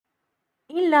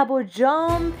این لب و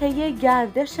جام پی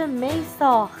گردش می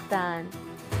ساختن،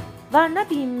 ورنه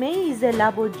بی می ز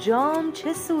لب و جام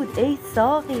چه سود ای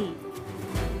ساقی.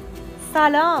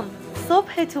 سلام،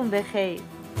 صبحتون بخیر،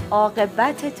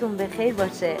 عاقبتتون بخیر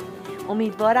باشه.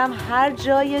 امیدوارم هر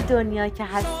جای دنیا که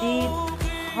هستید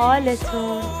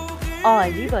حالتون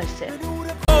عالی باشه.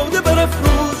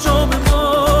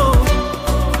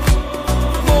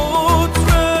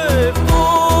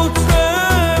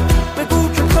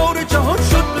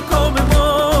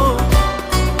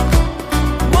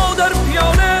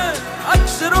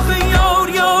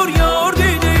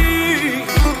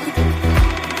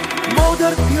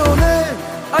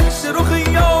 عکس رخ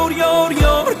یار یار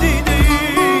یار دیدی،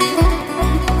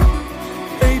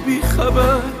 ای بی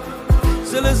خبر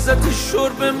ز لذت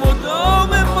شرب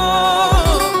مدام ما،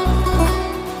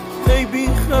 ای بی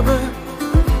خبر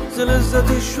ز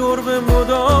لذت شرب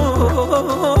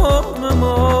مدام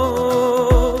ما.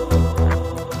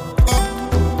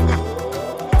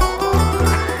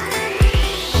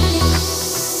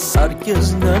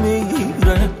 هرگز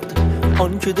نمیرد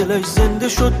آن که دلش زنده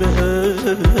شد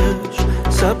بهش،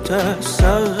 ثبت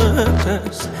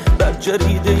است بر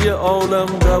جریده عالم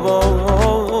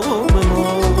دوام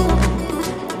ما.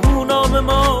 رو نام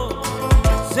ما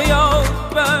زیاد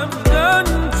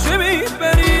بمدن چه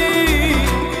میبری،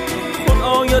 خود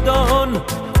آیدان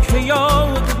که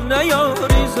یاد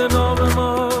نیاری ز نام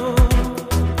ما.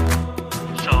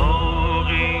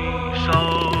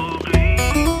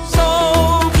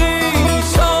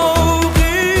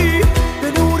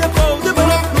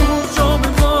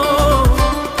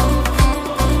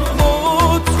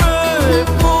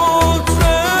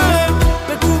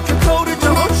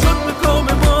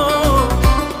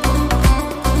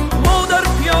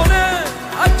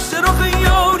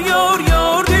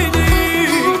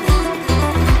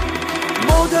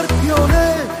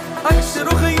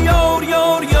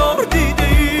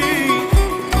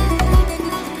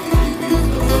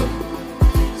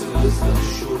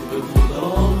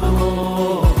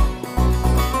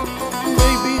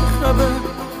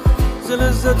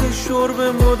 لذت شرب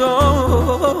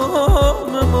مدام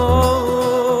ما.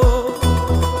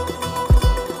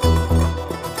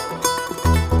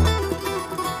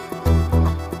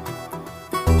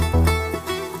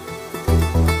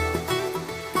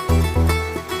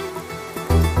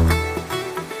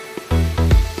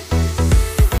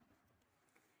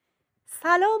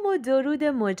 سلام و درود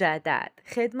مجدد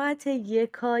خدمت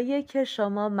یکایک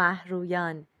شما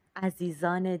مهرویان،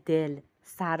 عزیزان دل،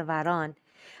 سروران،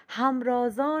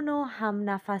 همرازان و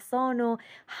همنفسان و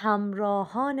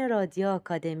همراهان رادیو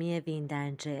آکادمی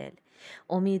ویندنجل.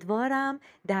 امیدوارم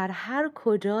در هر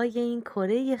کجای این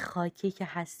کره خاکی که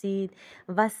هستید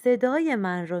و صدای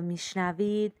من رو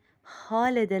میشنوید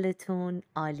حال دلتون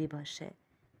عالی باشه،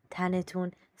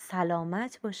 تنتون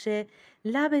سلامت باشه،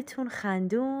 لبتون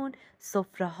خندون،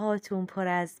 سفرهاتون پر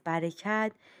از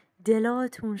برکت،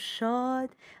 دلاتون شاد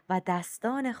و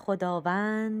دستان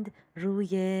خداوند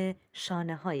روی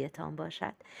شانه هایتان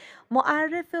باشد.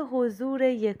 معرف حضور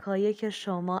یکایک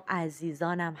شما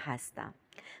عزیزانم هستم.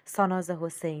 ساناز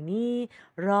حسینی،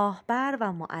 راهبر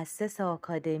و مؤسس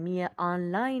آکادمی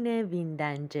آنلاین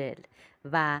ویندنجل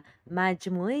و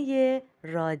مجموعه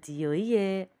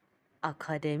رادیویی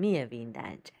آکادمی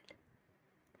ویندنجل.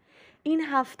 این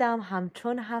هفتم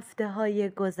همچون هفته های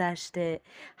گذشته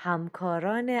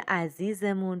همکاران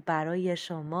عزیزمون برای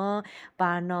شما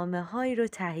برنامه هایی رو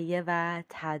تهیه و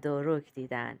تدارک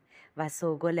دیدن و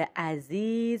سوگل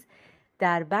عزیز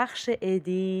در بخش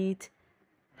ادیت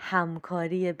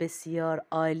همکاری بسیار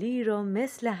عالی رو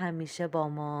مثل همیشه با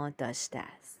ما داشته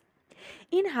است.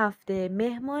 این هفته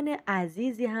مهمان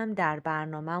عزیزی هم در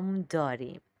برنامه‌مون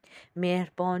داریم.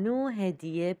 مهربانو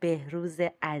هدیه بهروز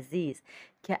عزیز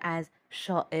که از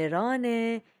شاعران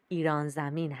ایران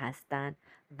زمین هستند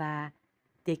و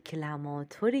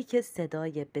دکلماتوری که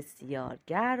صدای بسیار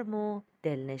گرم و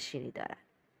دلنشینی دارند.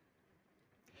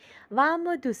 و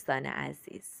اما دوستان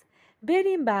عزیز،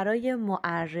 بریم برای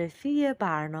معرفی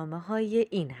برنامه‌های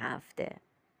این هفته.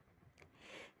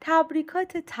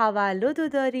 تبریکات تولد رو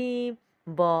داریم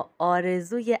با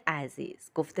آرزوی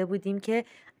عزیز. گفته بودیم که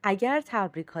اگر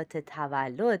تبریکات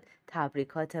تولد،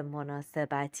 تبریکات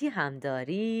مناسبتی هم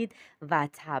دارید و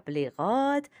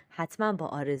تبلیغات، حتما با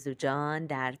آرزو جان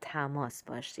در تماس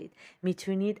باشید.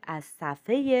 میتونید از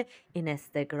صفحه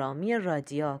اینستاگرامی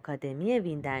رادیو آکادمی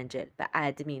ویندنجل به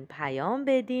ادمین پیام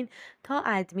بدین تا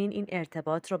ادمین این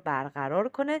ارتباط رو برقرار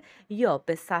کنه یا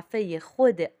به صفحه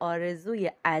خود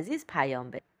آرزوی عزیز پیام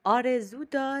بدین. آرزو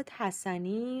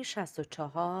حسنی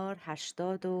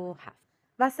 6487.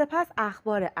 و سپس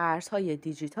اخبار ارزهای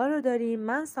دیجیتال رو داریم.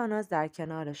 من ساناز در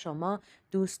کنار شما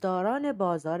دوستداران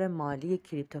بازار مالی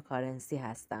کریپتوکارنسی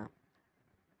هستم.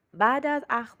 بعد از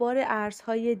اخبار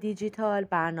ارزهای دیجیتال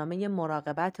برنامه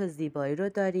مراقبت و زیبایی رو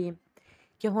داریم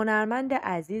که هنرمند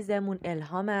عزیزمون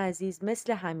الهام عزیز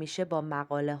مثل همیشه با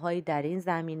مقاله های در این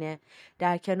زمینه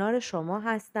در کنار شما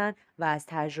هستن و از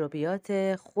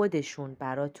تجربیات خودشون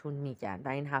براتون میگن و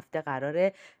این هفته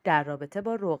قراره در رابطه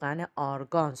با روغن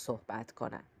آرگان صحبت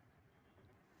کنن.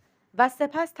 و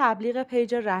سپس تبلیغ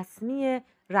پیج رسمی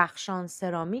رخشان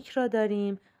سرامیک را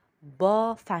داریم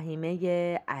با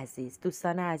فهیمه عزیز،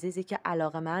 دوستان عزیزی که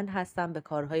علاقه‌مند هستن به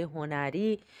کارهای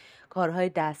هنری، کارهای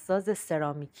دستساز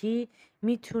سرامیکی،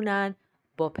 میتونن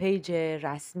با پیج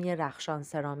رسمی رخشان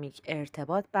سرامیک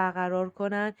ارتباط برقرار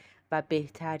کنن و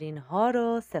بهترین ها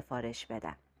رو سفارش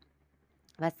بدن.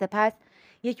 و سپس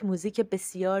یک موزیک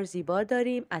بسیار زیبا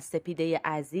داریم از سپیده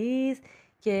عزیز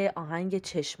که آهنگ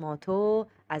چشماتو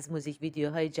از موزیک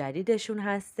ویدیوهای جدیدشون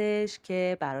هستش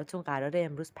که براتون قراره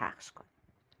امروز پخش کنم.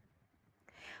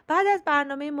 بعد از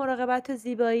برنامه مراقبت و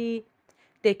زیبایی،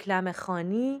 دکلم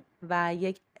خوانی و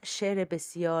یک شعر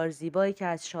بسیار زیبایی که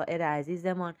از شاعر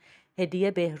عزیزمان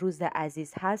هدیه بهروز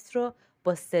عزیز هست رو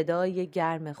با صدای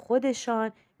گرم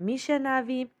خودشان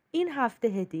میشنویم. این هفته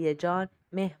هدیه جان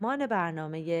مهمان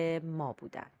برنامه ما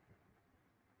بودن.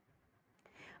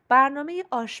 برنامه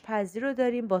آشپزی رو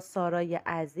داریم با سارای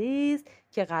عزیز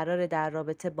که قراره در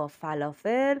رابطه با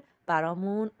فلافل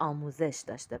برامون آموزش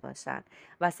داشته باشن.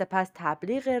 و سپس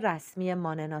تبلیغ رسمی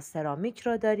ماننا سرامیک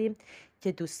رو داریم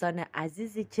که دوستان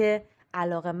عزیزی که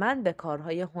علاقه‌مند به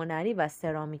کارهای هنری و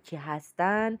سرامیکی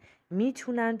هستن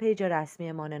میتونن پیج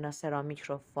رسمی ماننا سرامیک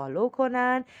رو فالو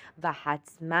کنن و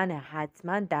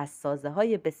حتما دستسازه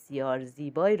های بسیار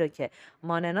زیبایی رو که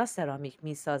ماننا سرامیک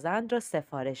میسازند رو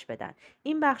سفارش بدن.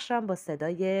 این بخش هم با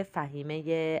صدای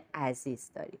فهیمه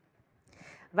عزیز داریم.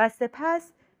 و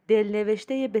سپس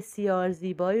دلنوشته بسیار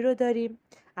زیبایی رو داریم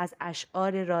از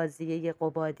اشعار رازیه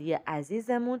قبادی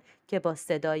عزیزمون که با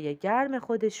صدای گرم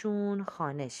خودشون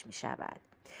خوانش می شود.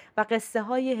 و قصه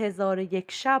های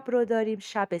 1001 شب رو داریم،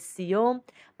 شب 30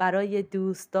 برای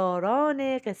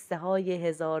دوستداران قصه های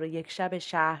 1001 شب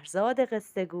شهرزاد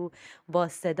قصه گو با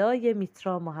صدای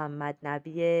میترا محمد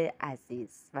نبی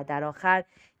عزیز. و در آخر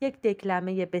یک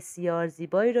دکلمه بسیار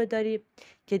زیبایی رو داریم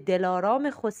که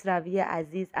دلارام خسروی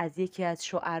عزیز از یکی از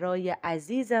شعرای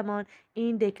عزیزمان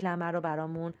این دکلمه رو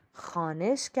برامون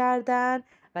خوانش کردن.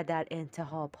 و در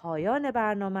انتها پایان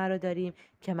برنامه رو داریم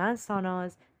که من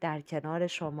ساناز در کنار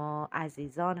شما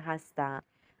عزیزان هستم.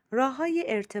 راه‌های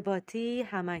ارتباطی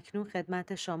همکنون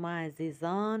خدمت شما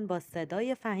عزیزان با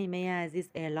صدای فهیمه عزیز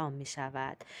اعلام می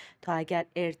شود تا اگر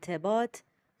ارتباط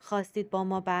خواستید با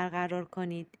ما برقرار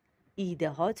کنید، ایده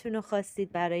هاتون رو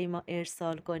خواستید برای ما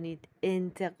ارسال کنید،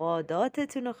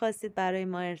 انتقاداتتون رو خواستید برای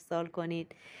ما ارسال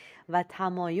کنید و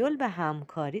تمایل به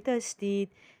همکاری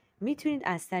داشتید، میتونید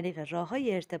از طریق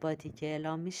راه‌های ارتباطی که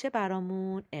اعلام میشه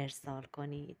برامون ارسال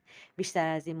کنید. بیشتر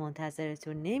از این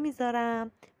منتظرتون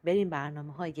نمیذارم، بریم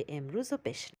برنامه‌های امروز رو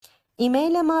بشنویم.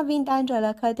 ایمیل ما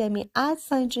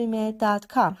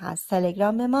vindanjalacademy@gmail.com هست.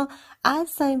 تلگرام ما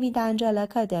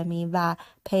 @vindanjalacademy و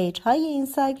پیج های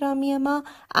اینستاگرامی ما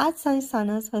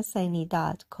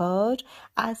 @sanazhosseini.coach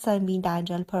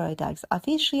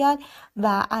 @vindanjalproductsofficial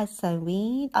و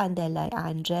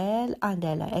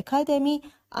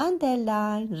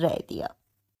 @vindanjal_angel_academy_radio.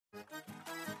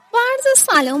 عرض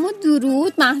سلام و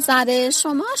درود محضر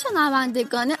شما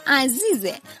شنوندگان عزیز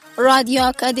رادیو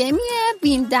آکادمی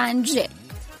ویندنجل.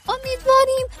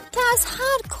 امیدواریم که از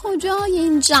هر کجای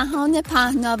این جهان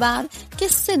پهناور که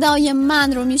صدای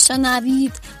من رو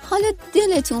میشنوید حال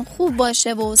دلتون خوب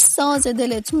باشه و ساز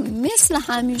دلتون مثل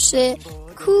همیشه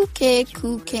کوک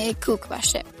کوک کوک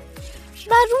باشه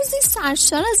و روزی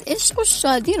سرشار از عشق و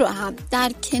شادی رو هم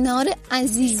در کنار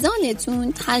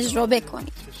عزیزانتون تجربه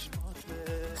کنید.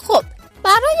 خب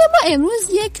برای ما امروز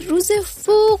یک روز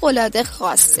فوق‌العاده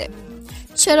خاصه،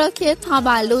 چرا که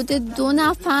تولد 2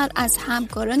 نفر از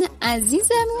همکاران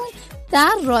عزیزمون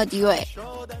در رادیوه.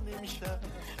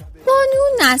 بانو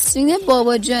نسرین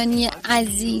باباجانی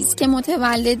عزیز که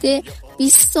متولد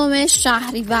 20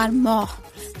 شهریور ماه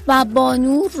و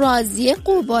بانو رازی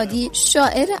قبادی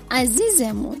شاعر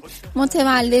عزیزمون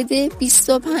متولد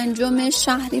 25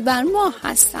 شهریور ماه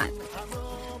هستند.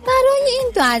 برای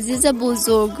این 2 عزیز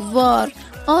بزرگوار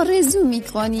آرزو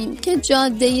میکنیم که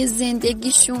جاده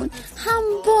زندگیشون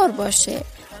هموار باشه،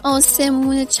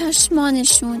 آسمون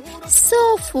چشمانشون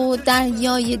صاف و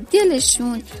دریای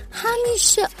دلشون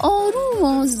همیشه آروم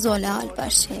و زلال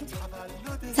باشه.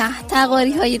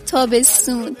 تحتقاری های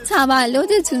تابستون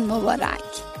تولدتون مبارک.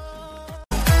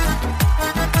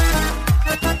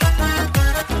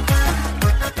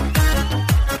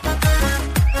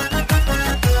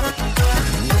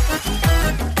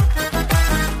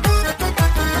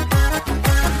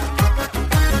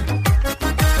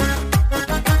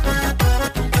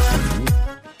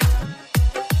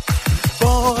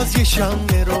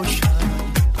 شمع روشن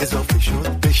اضافه شد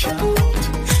به شمات،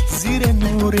 زیر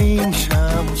نور این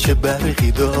شمع چه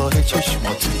برقی داره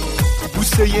چشمات.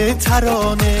 بوسه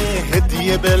ترانه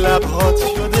هدیه به لبهات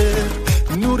شده،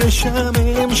 نور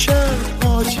شمع امشب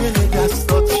عاشق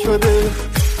دستات شده.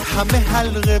 همه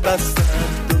حلقه بستن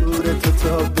دور تو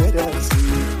تا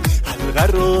برسی،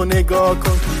 حلقه رو نگاه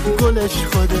کن گلش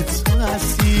خودت تو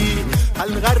هستی.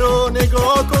 حلقه رو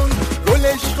نگاه کن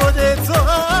گلش خودت تو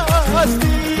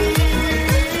هستی.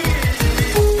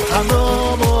 همه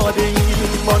آماده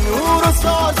ایم با نور و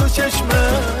ساز و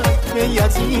چشمت، ای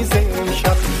عزیز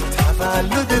امشب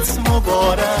تولدت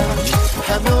مبارک.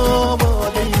 همه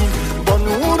آماده ایم با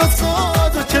نور و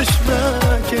ساز و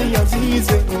چشمت، ای عزیز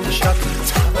امشب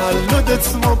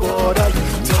تولدت مبارک.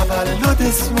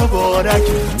 تولدت مبارک.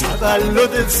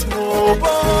 تولدت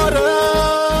مبارک.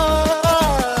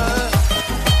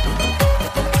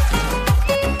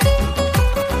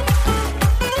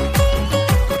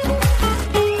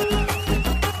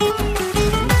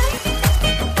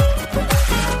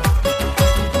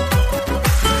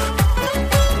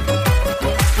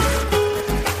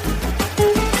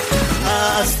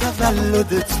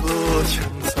 تولد تو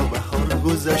چند تا بهار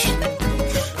گذشته،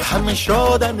 همه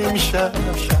شادن امشب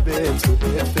شب تو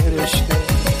به فرشته.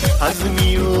 از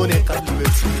میون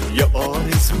قلبت یه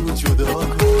آرزو جدا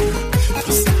کن،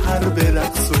 تو سحر به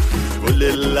رقص و گل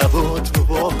لباتو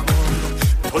واکن.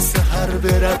 تو سحر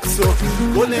به رقص و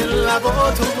گل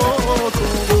لباتو واکن.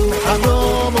 همه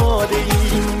آماده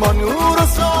ایم با نور و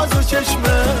ساز و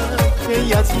چشمت،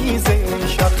 ای عزیز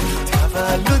امشب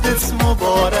تولدت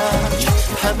مبارک.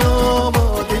 همه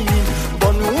آماده ایم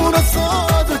با نور و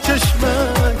ساز و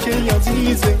چشمت، ای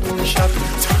عزیز امشب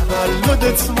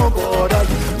تولدت مبارک.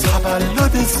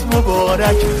 تولدت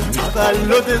مبارک.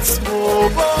 تولدت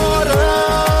مبارک.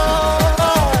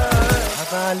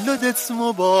 تولدت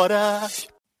مبارک.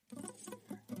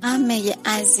 عمه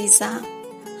عزیزم،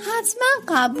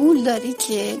 حتما قبول داری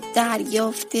که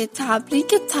دریافت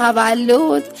تبریک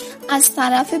تولد از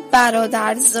طرف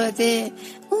برادرزاده،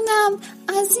 اونم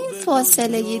از این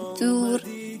فاصله دور،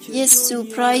 یه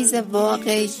سورپرایز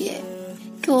واقعیه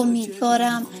که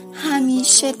امیدوارم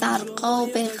همیشه در قاب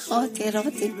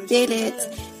خاطرات دلت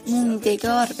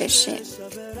موندگار بشه.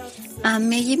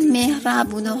 عمه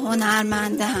مهربون و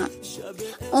هنرمندم،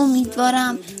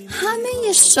 امیدوارم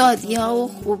همه شادی ها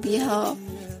و خوبی ها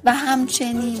و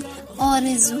همچنین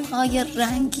آرزوهای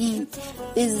رنگین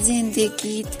به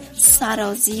زندگیت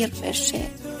سرازیر بشه.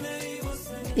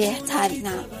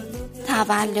 بهترینم،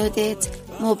 تولدت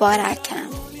مبارکم.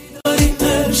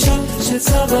 چه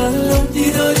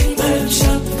تولدی داری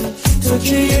امشب، تو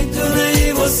که یه دونه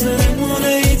ای واسه مونه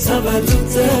ای.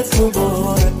 تولدت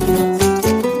مبارک.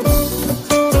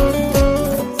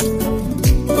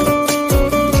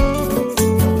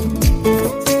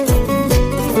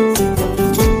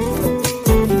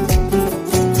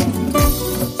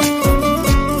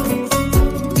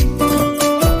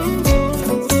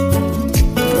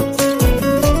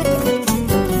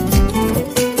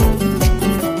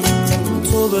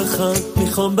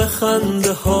 میخوام به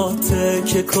خنده ها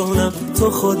تکه کنم، تو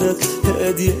خودت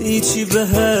هدیه ایچی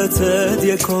بهت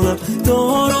هدیه کنم.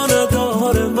 دار و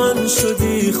ندار من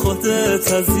شدی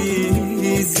خودت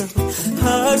عزیزم،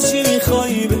 هرچی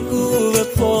میخوایی بگو به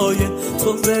پای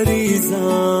تو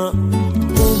بریزم.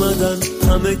 اومدن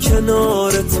همه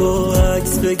کنار تو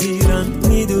عکس بگیرن،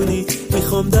 میدونی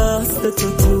میخوام دست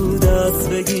تو دست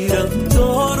بگیرم.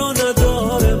 دار و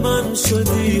ندار من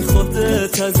شدی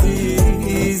خودت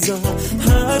عزیزم،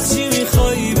 هرچی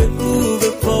میخوایی بگو به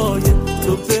پای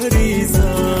تو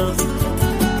بریزم.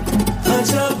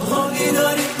 عجب حالی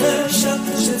داری امشب،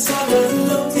 چه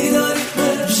تولدی داری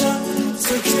امشب،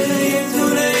 تو که یه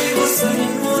دونه ای واسه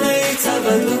مونه ای.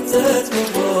 تولدت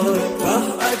مبارک.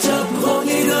 عجب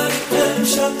حالی داری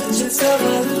امشب، چه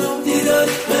تولدی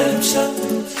داری امشب،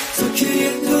 تو که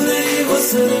یه دونه ای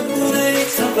واسه مونه ای.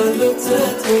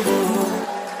 تولدت مبارک.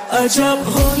 عجب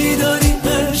حالی داری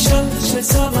امشب، چه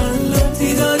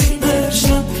تولدی داری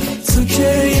امشب، تو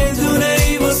که یه دونه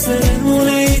ای واسه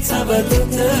مونه ای.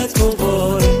 تولدت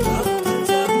مبارک.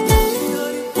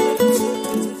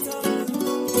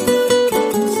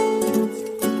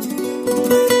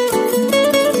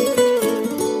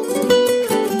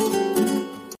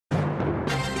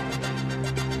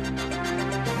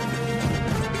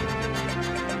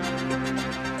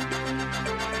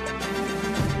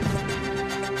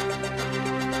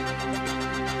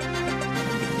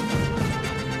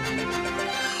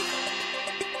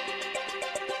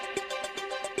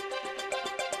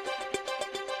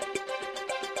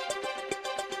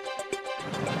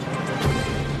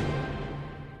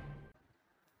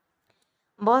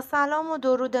 با سلام و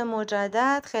درود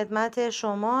مجدد خدمت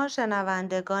شما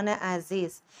شنوندگان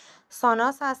عزیز.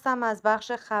 ساناز هستم از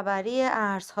بخش خبری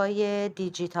ارزهای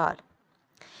دیجیتال.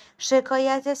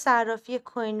 شکایت صرافی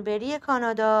کوینبری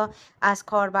کانادا از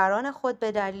کاربران خود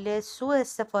به دلیل سوء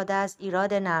استفاده از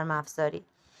ایراد نرم افزاری.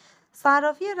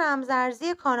 صرافی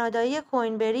رمزارزی کانادایی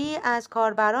کوینبری از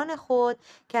کاربران خود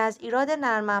که از ایراد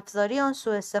نرم افزاری آن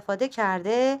سوء استفاده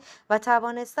کرده و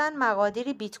توانستند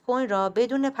مقادیری بیت کوین را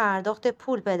بدون پرداخت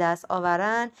پول به دست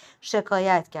آورند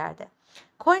شکایت کرده.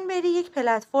 کوینبری یک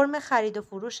پلتفرم خرید و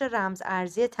فروش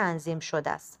رمزارزی تنظیم شده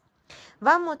است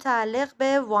و متعلق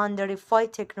به واندریفای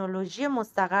تکنولوژی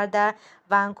مستقر در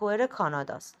ونکوور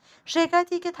کانادا است.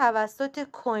 شرکتی که توسط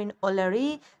کوین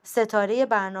اولری ستاره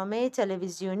برنامه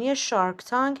تلویزیونی شارک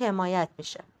تانک حمایت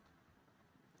میشه.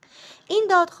 این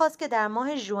دادخواست که در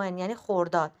ماه ژوئن یعنی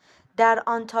خرداد در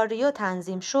آنتاریو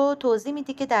تنظیم شد توضیح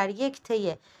میده که در یک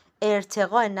طی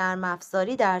ارتقاء نرم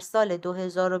افزاری در سال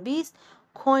 2020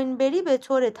 کوینبری به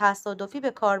طور تصادفی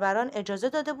به کاربران اجازه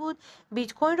داده بود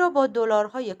بیت کوین را با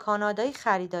دلارهای کانادایی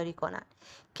خریداری کنند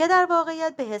که در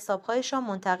واقعیت به حساب‌هایشان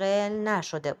منتقل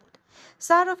نشده بود.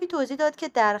 صرافی توضیح داد که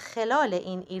در خلال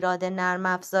این ایراد نرم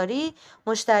افزاری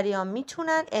مشتریان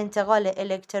میتونن انتقال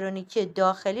الکترونیکی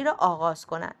داخلی را آغاز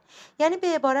کنند، یعنی به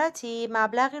عبارتی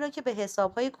مبلغی را که به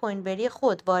حساب‌های کوینبری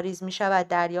خود واریز میشود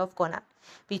دریافت کنند،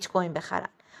 بیت کوین بخرند،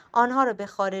 آنها را به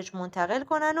خارج منتقل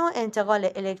کنند و انتقال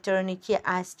الکترونیکی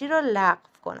اصلی را لغو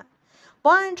کنند.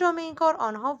 با انجام این کار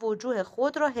آنها وجوه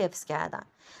خود را حفظ کردند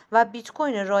و بیت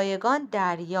کوین رایگان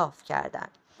دریافت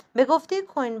کردند. به گفته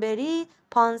کوینبری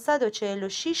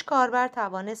 546 کاربر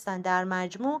توانستند در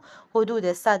مجموع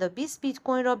حدود 120 بیت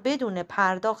کوین را بدون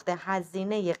پرداخت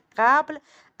هزینه قبل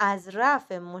از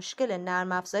رفع مشکل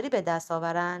نرم افزاری به دست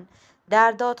آورند.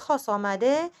 در دادخواست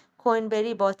آمده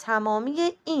کوینبری با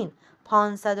تمامی این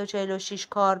 546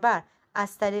 کاربر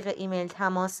از طریق ایمیل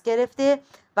تماس گرفته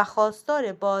و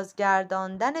خواستار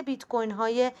بازگرداندن بیت کوین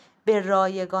های به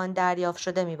رایگان دریافت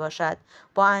شده می باشد.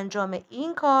 با انجام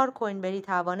این کار کوینبری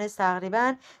توانست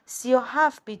تقریباً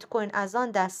 37 بیت کوین از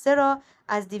آن دسته را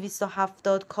از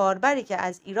 270 کاربری که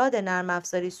از ایراد نرم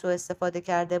افزاری سوء استفاده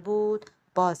کرده بود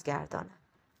بازگرداند.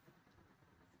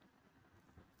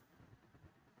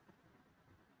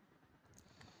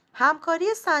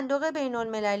 همکاری صندوق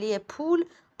بین‌المللی پول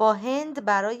با هند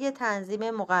برای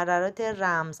تنظیم مقررات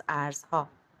رمز ارزها.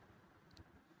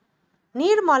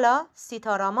 نیرمالا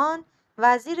سیتارامان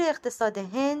وزیر اقتصاد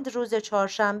هند روز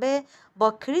چهارشنبه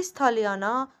با کریس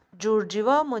تالیانا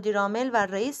جورجیوا مدیرعامل و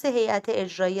رئیس هیئت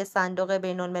اجرایی صندوق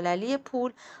بین‌المللی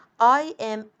پول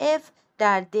IMF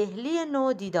در دهلی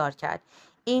نو دیدار کرد.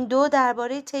 این دو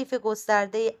درباره طیف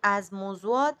گسترده از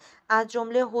موضوعات از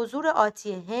جمله حضور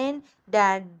آتی هند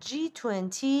در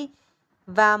G20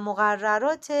 و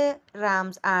مقررات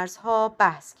رمز ارزها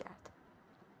بحث کرد.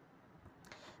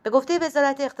 به گفته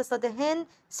وزارت اقتصاد هند،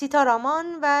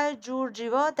 سیتارامان و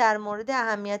جورجیوا در مورد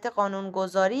اهمیت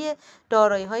قانونگذاری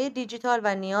دارایی‌های دیجیتال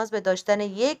و نیاز به داشتن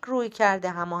یک رویکرد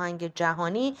هماهنگ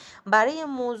جهانی برای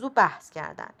موضوع بحث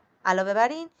کردند. علاوه بر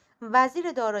این،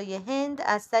 وزیر دارایی هند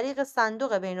از طریق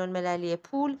صندوق بین‌المللی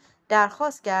پول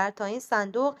درخواست کرد تا این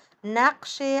صندوق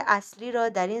نقش اصلی را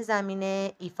در این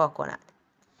زمینه ایفا کند.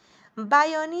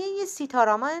 بیانیه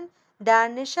سیتارامان در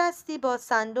نشستی با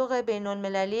صندوق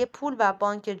بین‌المللی پول و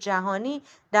بانک جهانی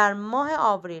در ماه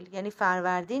آوریل یعنی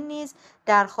فروردین نیز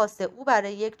درخواست او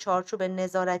برای یک چارچوب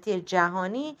نظارتی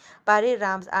جهانی برای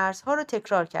رمز ارزها را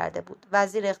تکرار کرده بود.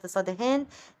 وزیر اقتصاد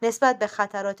هند نسبت به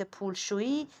خطرات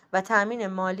پولشویی و تامین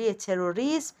مالی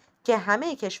تروریسم که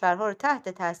همه کشورها را تحت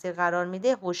تاثیر قرار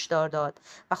میده هشدار داد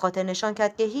و خاطر نشان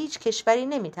کرد که هیچ کشوری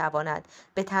نمیتواند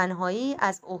به تنهایی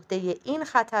از عهده این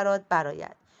خطرات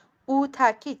برآید. او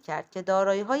تاکید کرد که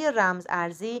دارایی‌های رمز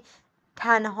ارزی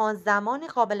تنها زمانی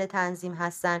قابل تنظیم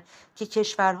هستند که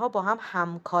کشورها با هم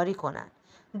همکاری کنند.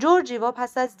 جورجیوا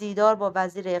پس از دیدار با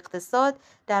وزیر اقتصاد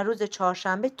در روز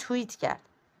چهارشنبه توییت کرد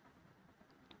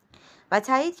و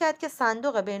تایید کرد که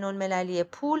صندوق بین‌المللی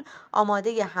پول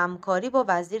آماده همکاری با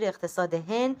وزیر اقتصاد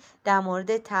هند در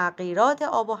مورد تغییرات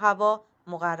آب و هوا،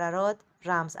 مقررات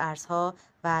رمز ارزها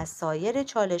و سایر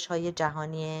چالش‌های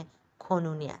جهانی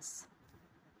کنونی است.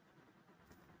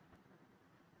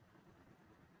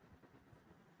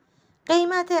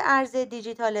 قیمت ارز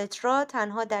دیجیتال ترا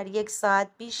تنها در یک ساعت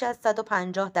بیش از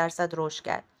 150% رشد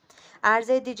کرد.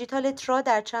 ارز دیجیتال ترا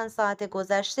در چند ساعت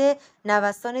گذشته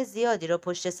نوسان زیادی را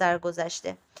پشت سر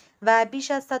گذاشته و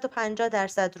بیش از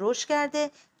 150% رشد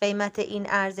کرده. قیمت این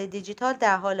ارز دیجیتال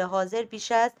در حال حاضر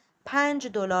بیش از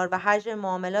 $5 و حجم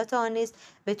معاملات آن نیز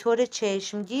به طور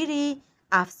چشمگیری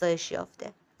افزایش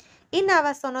یافته. این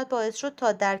نوسانات باعث شد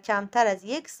تا در کمتر از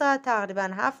 1 ساعت تقریباً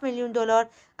 7 میلیون دلار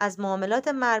از معاملات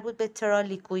مربوط به ترا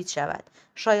لیکوید شود.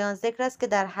 شایان ذکر است که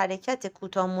در حرکت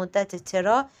کوتاه مدت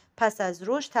ترا پس از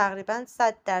رشد تقریباً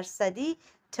 100%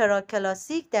 ترا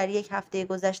کلاسیک در یک هفته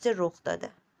گذشته رخ داده.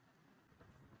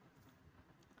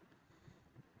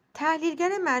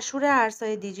 تحلیلگر مشهور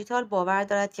ارزهای دیجیتال باور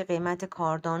دارد که قیمت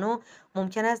کاردانو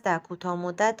ممکن است در کوتاه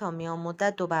مدت تا میان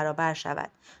مدت 2 برابر شود.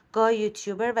 گاهی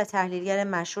یوتیوبر و تحلیلگر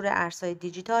مشهور ارزهای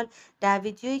دیجیتال در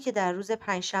ویدیویی که در روز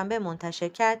پنجشنبه منتشر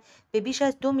کرد به بیش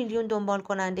از 2 میلیون دنبال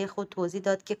کننده خود توضیح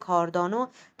داد که کاردانو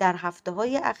در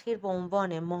هفته‌های اخیر به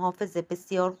عنوان محافظ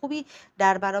بسیار خوبی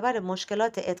در برابر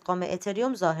مشکلات ادغام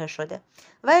اتریوم ظاهر شده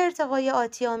و ارتقای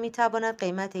آتی آن می‌تواند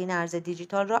قیمت این ارز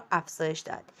دیجیتال را افزایش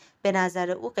دهد. به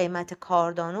نظر او قیمت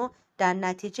کاردانو در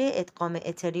نتیجه ادغام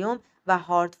اتریوم و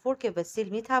هارد فورک وسیل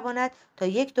می‌تواند تا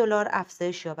 $1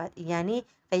 افزایش یابد، یعنی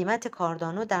قیمت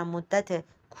کاردانو در مدت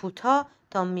کوتاه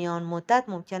تا میان مدت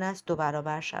ممکن است 2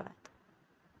 برابر شود.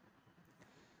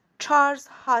 چارلز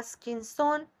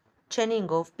هاسکینسون چنین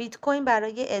گفت: بیت کوین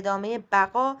برای ادامه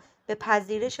بقا به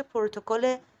پذیرش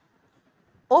پروتکل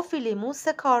اوفیلیموس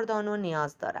کاردانو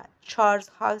نیاز دارد. چارلز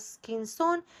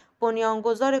هاسکینسون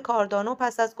بنیانگذار کاردانو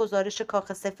پس از گزارش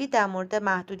کاخ سفید در مورد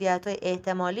محدودیت‌های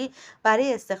احتمالی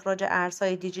برای استخراج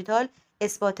ارزهای دیجیتال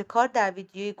اثبات کار در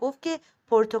ویدیویی گفت که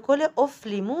پروتکل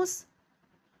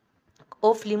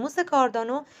اوفلیموس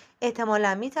کاردانو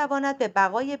احتمالاً می‌تواند به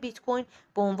بقای بیت کوین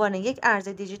به عنوان یک ارز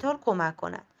دیجیتال کمک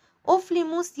کند.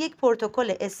 اوفلیموس یک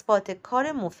پروتکل اثبات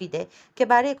کار مفیده که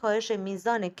برای کاهش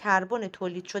میزان کربن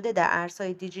تولید شده در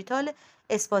ارزهای دیجیتال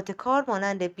اثبات کار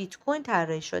مانند بیت کوین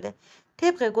طراحی شده.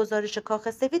 طبق گزارش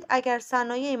کاخ سفید، اگر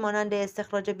صنایعی مانند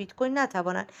استخراج بیت کوین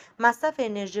نتوانند مصرف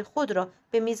انرژی خود را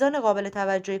به میزان قابل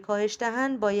توجهی کاهش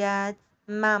دهند، باید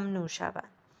ممنوع شوند.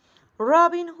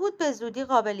 رابین هود به زودی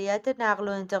قابلیت نقل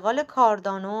و انتقال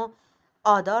کاردانو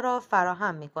آدا را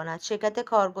فراهم می‌کند. شرکت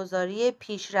کارگزاری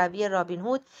پیشروی رابین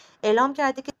هود اعلام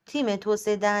کرده که تیم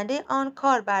توسعه دهنده آن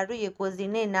کار بر روی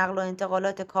گزینه نقل و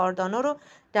انتقالات کاردانو را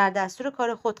در دستور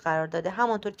کار خود قرار داده.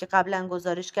 همانطور که قبلا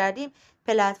گزارش کردیم،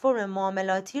 پلتفرم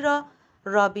معاملاتی را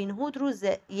رابین هود روز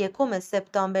 1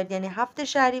 سپتامبر یعنی 7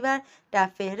 شهریور در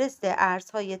فهرست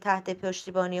ارزهای تحت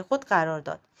پشتیبانی خود قرار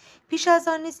داد. پیش از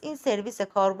آن نیز این سرویس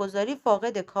کارگزاری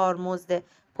فاقد کارمزد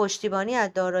پشتیبانی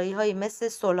از دارایی‌هایی مثل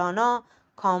سولانا،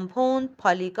 کامپوند،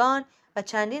 پالیگان و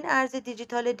چندین ارز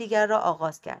دیجیتال دیگر را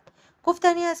آغاز کرد.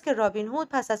 گفتنی است که رابین هود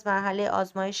پس از مرحله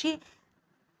آزمایشی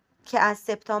که از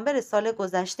سپتامبر سال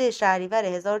گذشته شهریور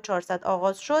 1400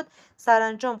 آغاز شد،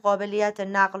 سرانجام قابلیت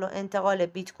نقل و انتقال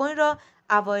بیت کوین را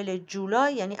اوایل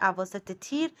جولای یعنی اواسط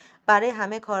تیر برای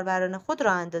همه کاربران خود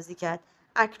راه اندازی کرد.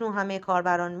 اکنون همه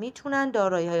کاربران میتونن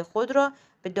دارایی‌های خود را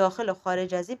به داخل و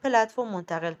خارج از این پلتفرم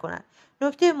منتقل کنند.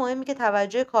 نکته مهمی که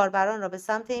توجه کاربران را به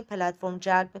سمت این پلتفرم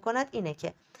جلب می‌کند اینه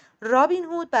که رابین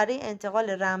هود برای انتقال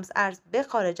رمز ارز به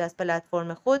خارج از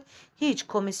پلتفرم خود هیچ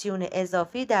کمیسیون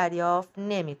اضافی دریافت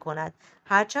نمی‌کند،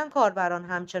 هرچند کاربران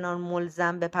همچنان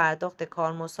ملزم به پرداخت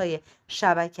کارمزدهای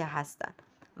شبکه هستند.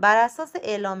 بر اساس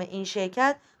اعلام این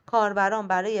شرکت، کاربران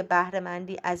برای بهره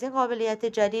مندی از این قابلیت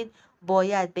جدید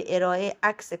باید به ارائه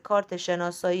عکس کارت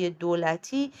شناسایی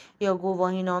دولتی یا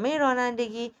گواهینامه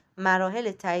رانندگی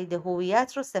مراحل تایید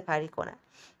هویت را سپری کنند.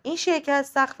 این شرکت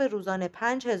سقف روزانه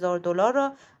 $5000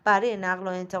 را برای نقل و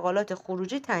انتقالات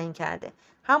خروجی تعیین کرده.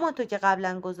 همانطور که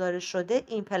قبلا گزارش شده،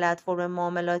 این پلتفرم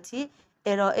معاملاتی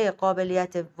ارائه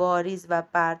قابلیت واریز و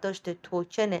برداشت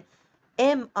توکن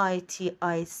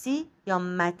MITIC یا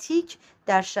ماتیک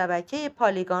در شبکه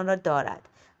پالیگان را دارد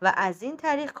و از این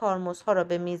طریق کارمزدها را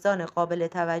به میزان قابل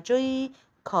توجهی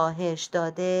کاهش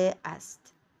داده است.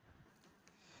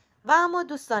 و اما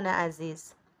دوستان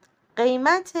عزیز،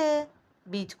 قیمت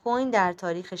بیت کوین در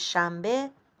تاریخ شنبه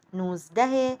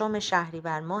 19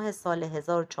 شهریور ماه سال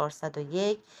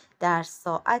 1401 در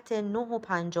ساعت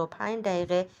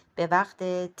 9:55 به وقت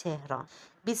تهران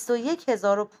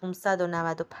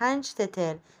 21595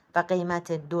 تتر و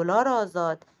قیمت دلار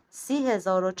آزاد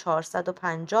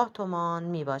 30450 تومان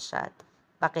می باشد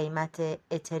و قیمت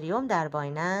اتریوم در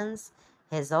بایننس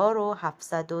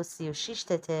 1736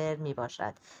 تتر می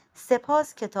باشد.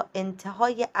 سپاس که تا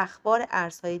انتهای اخبار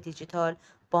ارزهای دیجیتال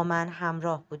با من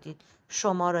همراه بودید.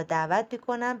 شما را دعوت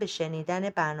می‌کنم به شنیدن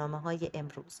برنامه‌های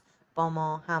امروز. با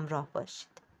ما همراه باشید.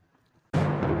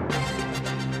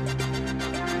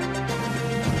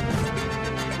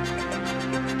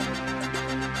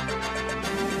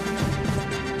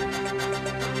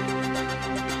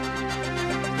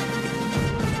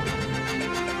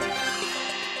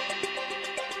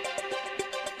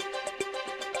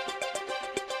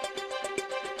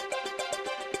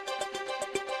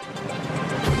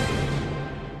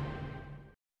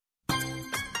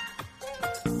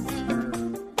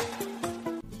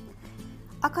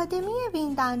 اکادمی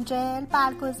ویندنجل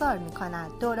برگزار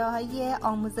می‌کند دوره‌های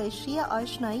آموزشی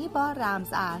آشنایی با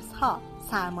رمزارزها،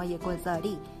 سرمایه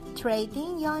گذاری،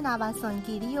 تریدینگ یا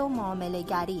نوسانگیری و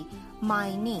معامله‌گری،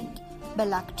 ماینینگ،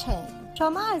 بلاکچین.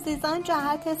 شما عزیزان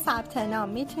جهت ثبت نام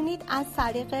میتونید از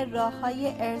طریق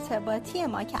راه‌های ارتباطی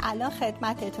ما که الان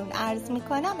خدمتتون عرض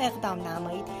میکنم اقدام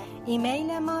نمایید.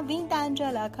 ایمیل ما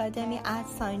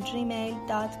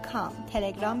vindangelacademy@gmail.com،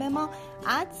 تلگرام ما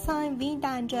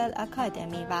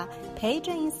 @vindangelacademy و پیج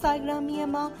اینستاگرامی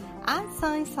ما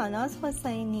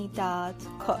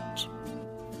 @sanazhosseini.coach.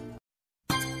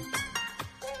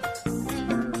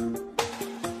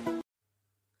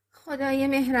 خدای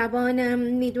مهربانم،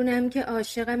 میدونم که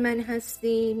عاشق من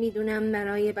هستی، میدونم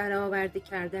برای برآورده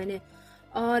کردن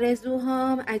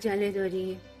آرزوهام عجله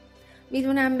داری،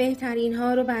 میدونم بهترین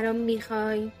ها رو برام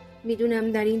میخوای،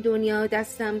 میدونم در این دنیا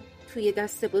دستم توی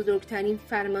دست بزرگترین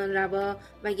فرمانروا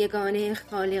و یگانه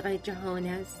خالق جهان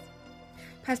است.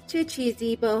 پس چه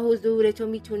چیزی با حضور تو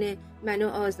میتونه منو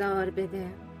آزار بده؟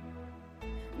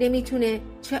 نمیتونه.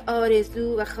 چه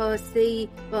آرزو و خواسته‌ای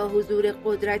با حضور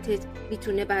قدرتت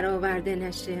میتونه برآورده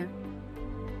نشه؟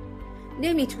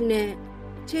 نمیتونه.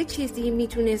 چه چیزی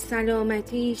میتونه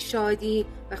سلامتی، شادی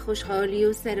و خوشحالی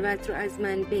و ثروت رو از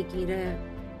من بگیره؟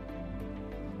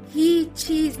 هیچ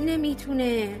چیز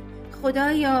نمیتونه.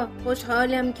 خدایا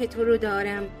خوشحالم که تو رو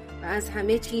دارم و از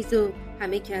همه چیز و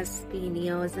همه کس بی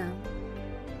نیازم.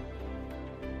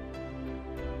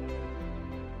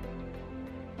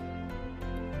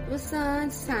 دوستان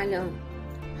سلام،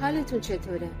 حالتون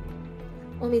چطوره؟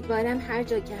 امیدوارم هر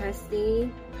جا که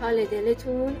هستین حال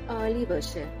دلتون عالی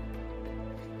باشه.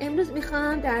 امروز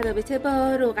میخوام در رابطه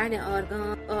با روغن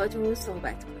آرگان باهاتون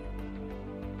صحبت کنم.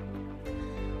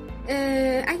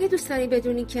 اگه دوست دارین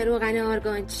بدونین که روغن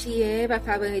آرگان چیه و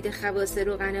فواید خواص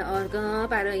روغن آرگان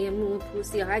برای مو،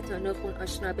 پوست یا حتی ناخن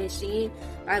آشنا بشین،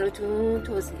 براتون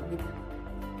توضیح میدم.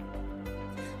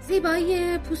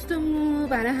 زیبایی پوست و مو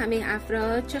برای همه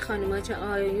افراد، چه خانم‌ها چه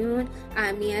آقایون،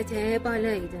 اهمیت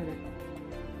بالایی داره.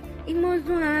 این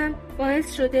موضوع هم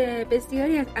باعث شده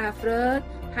بسیاری از افراد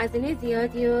هزینه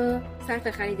زیادی و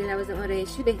صرف خرید لوازم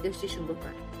آرایشی بهداشتیشون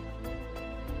بکنن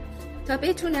تا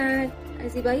بتونن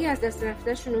زیبایی از دست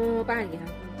رفته‌شون رو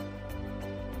برگردونن.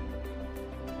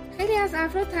 خیلی از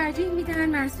افراد ترجیح میدن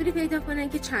محصولی پیدا کنن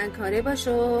که چند کاره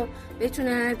باشه و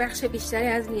بتونن بخش بیشتری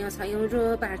از نیازهای اون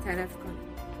رو برطرف کنن.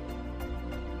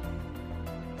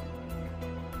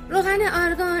 روغن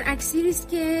آرگان اکسیری است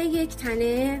که یک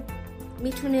تنه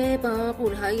میتونه با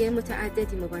غول‌های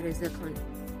متعددی مبارزه کنه.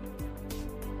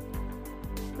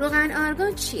 روغن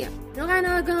آرگان چیه؟ روغن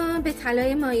آرگان به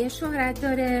طلای مایع شهرت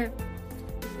داره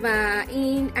و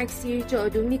این اکسیر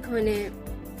جادو میکنه.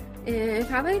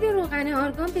 فواید روغن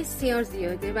آرگان بسیار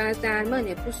زیاده و از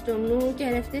درمان پوست و مو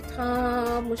گرفته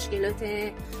تا مشکلات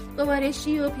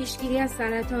گوارشی و پیشگیری از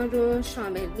سرطان رو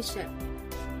شامل میشه.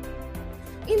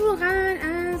 این روغن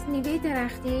از میوه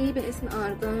درختی به اسم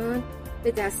آرگان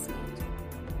به دست میاد.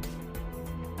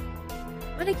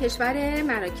 مال کشور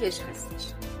مراکش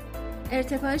هستش.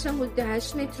 ارتفاعش حدود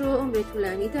 8 متر و عمر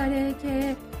طولانی داره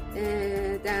که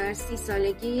در 30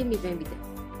 سالگی میوه میده.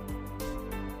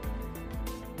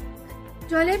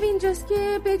 جالب اینجاست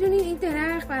که بدونین این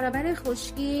درخت برابر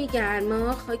خشکی،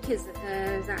 گرما، خاک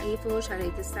ضعیف و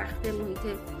شرایط سخت محیط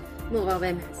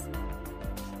مقاوم هست.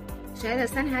 شاید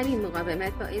اصلا همین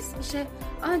مقاومت باعث میشه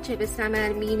آنچه به ثمر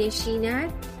می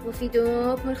نشیند مفید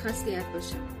و پرخاصیت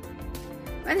باشه.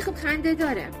 ولی خب خنده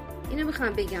داره. اینو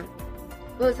میخوام بگم،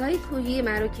 بزهای کوهی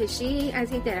مراکشی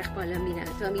از این درخت بالا میرن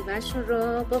تا میوه‌شون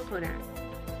رو بخورن.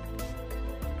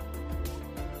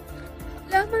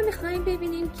 حالا ما میخوایم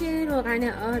ببینیم که روغن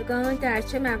آرگان در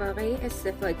چه مواقعی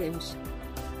استفاده میشه.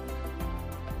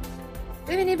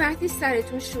 ببینید وقتی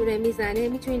سرتون شوره میزنه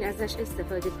میتونین ازش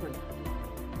استفاده کنید.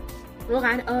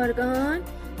 روغن آرگان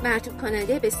مرطوب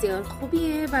کننده بسیار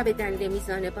خوبیه و به دلیل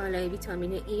میزان بالای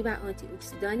ویتامین ای و آنتی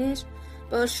اکسیدانش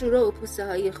با شوره و پوسته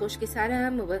های خشک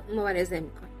سرم مبارزه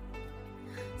میکنه.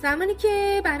 زمانی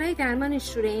که برای درمان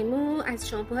شوره مو از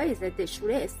شامپوهای ضد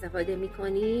شوره استفاده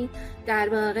میکنی، در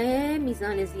واقع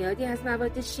میزان زیادی از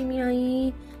مواد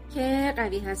شیمیایی که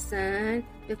قوی هستن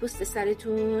به پوست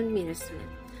سرتون میرسونه.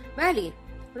 ولی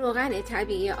روغن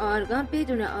طبیعی آرگان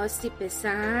بدون آسیب به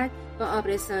سر، با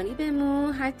آبرسانی به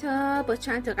مو، حتی با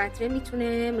چند تا قطره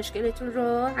میتونه مشکلتون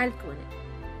رو حل کنه.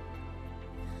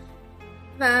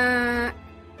 و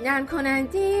نرم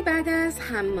کننده بعد از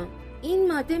حمام،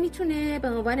 این ماده میتونه به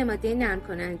عنوان ماده نرم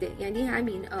کننده، یعنی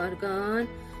همین آرگان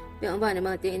به عنوان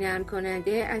ماده نرم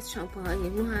کننده از شامپوهای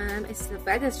مو هم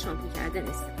بعد از شامپو کردن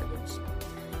استفاده میشه.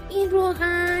 این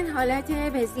روغن حالت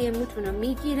وزی موتون رو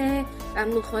میگیره و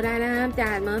موخوررم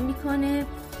درمان میکنه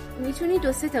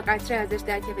میتونید 2-3 تا قطره ازش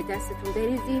در کف دستتون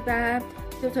بریزید و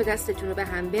 2 تا دستتون رو به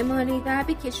هم بمالید و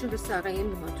بکشید رو ساقه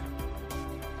موهاتون.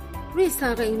 روی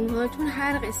ساقه موهاتون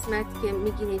هر قسمت که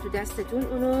میگیرید تو دستتون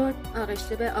اونو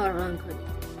آغشته به آرگان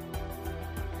کنید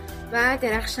و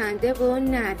درخشنده و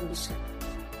نرم میشه.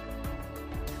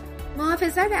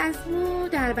 محافظت از مو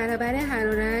در برابر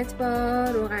حرارت با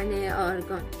روغن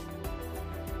آرگان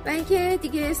و اینکه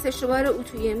دیگه سشوار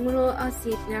اتوی مو رو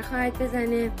آسیب نخواهد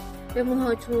بزنه به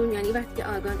موهاتون، یعنی وقتی که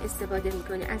آرگان استفاده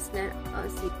میکنه اصلا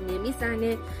آسیب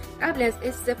نمیزنه. قبل از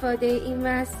استفاده این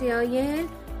وسایل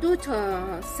 2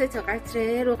 تا 3 تا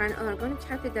قطره روغن آرگان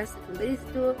کف دستتون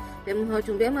بریزید و به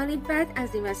موهاتون بمالید، بعد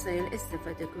از این وسایل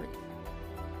استفاده کنید.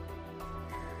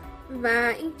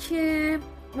 و اینکه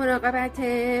مراقبت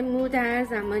مو در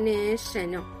زمان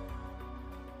شنا،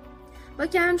 با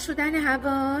کم شدن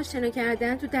هوا شنا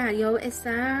کردن تو دریا و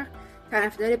استخر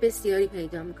طرفدار بسیاری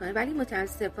پیدا میکنه، ولی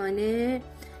متاسفانه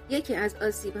یکی از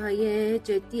آسیب‌های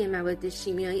جدی مواد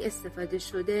شیمیایی استفاده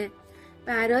شده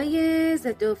برای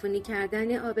ضد عفونی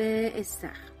کردن آب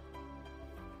استخر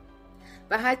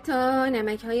و حتی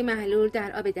نمک‌های محلول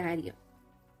در آب دریا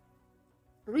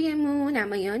روی مو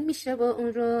نمایان میشه و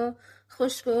اون رو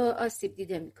خشک و آسیب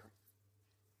دیده میکنه.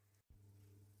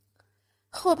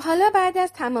 خب حالا بعد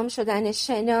از تمام شدن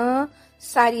شنا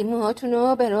سری موهاتون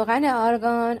رو به روغن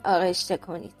آرگان آغشته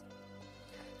کنید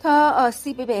تا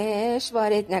آسیبی بهش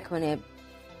وارد نکنه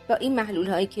با این محلول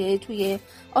هایی که توی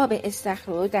آب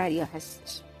استخر و دریا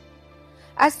هستش.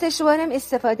 از سشوارم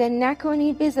استفاده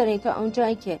نکنید، بذارید تا اون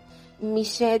جایی که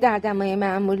میشه در دمای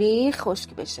معمولی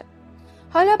خشک بشه.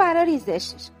 حالا برای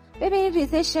ریزشش، ببینید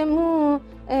ریزش مو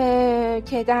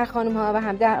که در خانم ها و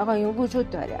هم در آقایون وجود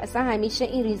داره، اصلا همیشه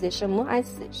این ریزش مو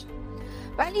هستش،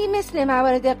 ولی مثل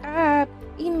موارد قبل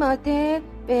این ماده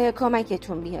به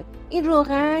کمکتون بیاد. این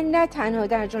روغن نه تنها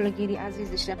در جلوگیری از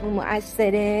ریزش مو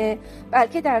مؤثره،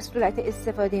 بلکه در صورت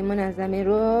استفاده منظم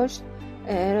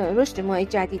رشد موهای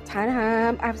جدیدتر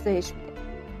هم افزایش میده.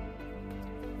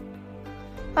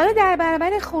 حالا در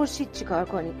برابر خورشید چیکار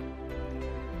کنید؟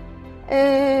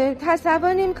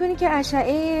 تصور نمی‌کنی که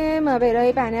اشعه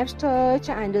مابرای بنفش تا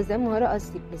چه اندازه موها رو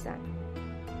آسیب میزنه.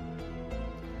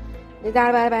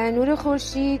 در برابر نور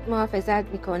خورشید محافظت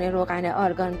میکنه. روغن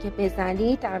آرگان که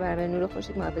بزنید در برابر نور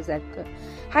خورشید محافظت میکنه.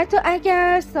 حتی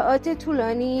اگر ساعات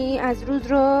طولانی از روز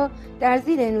رو در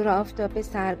زیر نور آفتاب به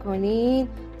سر کنید،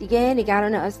 دیگه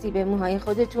نگران آسیب موهای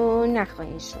خودتون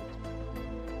نخواهید شد.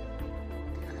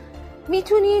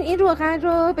 میتونین این روغن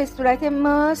رو به صورت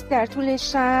ماسک در طول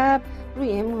شب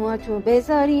روی موهاتون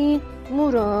بذارین.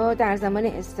 مو رو در زمان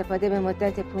استفاده به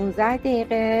مدت 15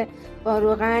 دقیقه با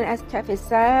روغن از کف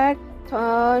سر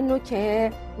تا نوک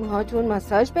موهاتون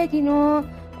ماساژ بدین و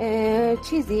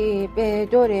چیزی به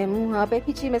دور موها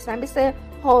بپیچین، مثل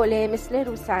حوله، مثل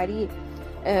روسری.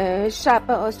 شب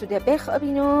به آسوده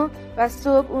بخوابین و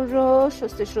صبح اون رو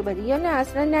شستشو بدین، یا نه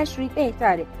اصلا نشویید،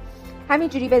 بهتره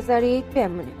همینجوری بذارید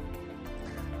بمونه.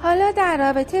 حالا در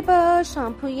رابطه با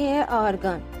شامپوی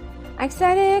آرگان،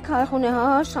 اکثر کارخونه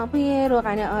ها شامپوی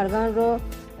روغن آرگان رو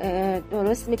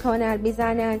درست میکنن،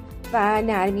 میزنن و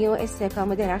نرمی و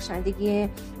استحکام و درخشندگی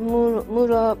مو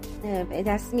رو به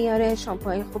دست میاره.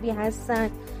 شامپوهای خوبی هستن،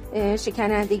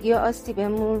 شکنندگی و آسیب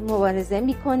مو مبارزه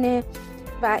میکنه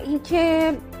و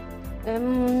اینکه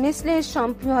مثل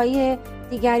شامپوهای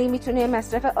دیگری میتونه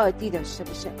مصرف عادی داشته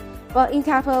باشه، با این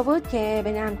تفاوت که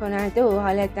به نرم کننده و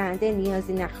حالت دهنده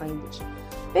نیازی نخواهید داشت.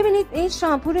 ببینید این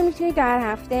شامپو رو میتونید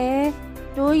در هفته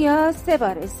 2 یا 3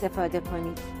 بار استفاده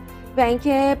کنید و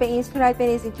اینکه به این صورت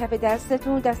بریزید کف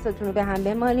دستتون رو به هم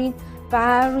بمالین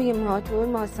و روی موهاتون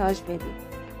ماساژ بدید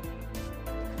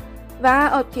و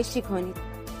آب کشی کنید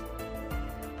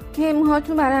که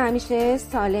موهاتون برای همیشه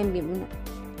سالم بمونه.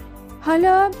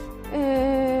 حالا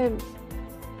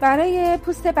برای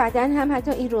پوست بدن هم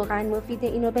حتی این روغن مفیده.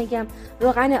 اینو بگم،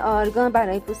 روغن آرگان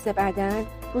برای پوست بدن،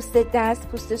 پوست دست،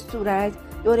 پوست صورت،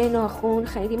 دور ناخون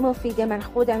خیلی مفیده. من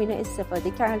خودم اینو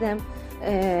استفاده کردم،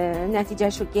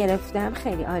 نتیجهشو گرفتم،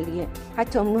 خیلی عالیه.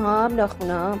 حتی موهام،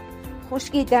 ناخونام،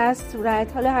 خشکی دست،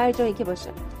 صورت، حالا هر جایی که باشه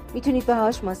میتونید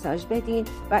بهاش ماساژ بدین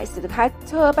و استفاده.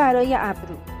 حتی برای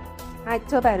ابرو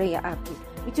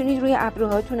میتونید روی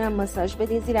ابروهاتون هم ماساژ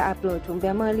بدین، زیر ابروهاتون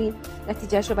بمالین،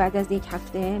 نتیجهشو بعد از 1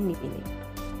 هفته میبینید.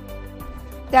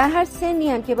 در هر سنی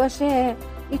هم که باشه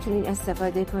میتونید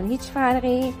استفاده کنید، هیچ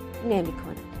فرقی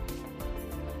نمیکنه.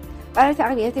 برای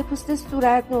تقویت پوست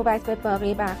صورت نوبت به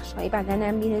باقی بخش‌های بدن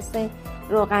هم میرسه.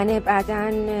 روغن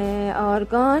بدن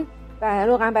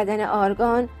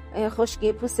آرگان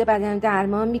خشکی پوست بدن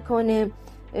درمان میکنه.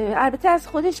 البته از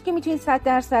خودش که میتونید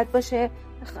 100% باشه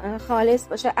خالص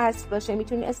باشه، اصل باشه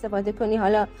میتونی استفاده کنی.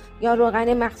 حالا یا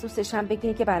روغن مخصوصش هم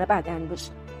بگیری که برای بدن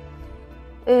باشه.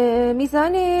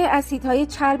 میزان اسیدهای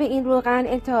چرب این روغن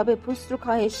التهاب پوست رو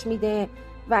کاهش میده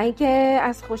و اینکه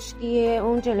از خشکی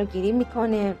اون جلوگیری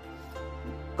میکنه.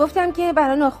 گفتم که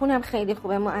برای ناخونم خیلی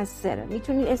خوبه، مؤثره،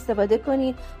 میتونید استفاده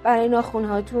کنید. برای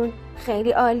ناخونهاتون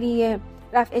خیلی عالیه،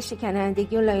 رفع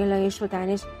شکنندگی و لایه لایه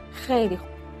شدنش خیلی خوب.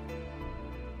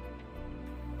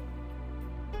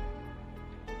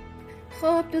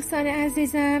 خب دوستان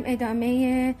عزیزم،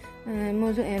 ادامه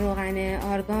موضوع روغن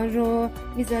آرگان رو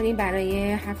میذاریم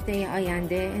برای هفته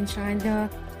آینده انشاءالله.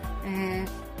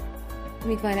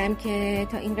 امیدوارم که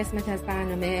تا این قسمت از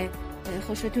برنامه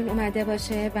خوشتون اومده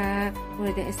باشه و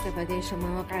مورد استفاده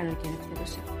شما قرار گرفته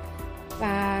باشه و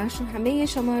همه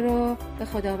شما رو به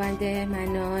خداوند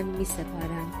منان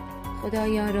میسپارم. خدا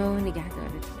یار و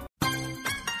نگهدارتون.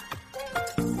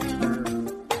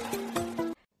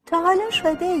 تا حالا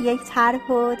شده یک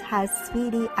طرح و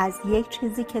تصویری از یک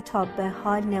چیزی که تا به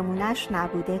حال نمونهش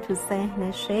نبوده تو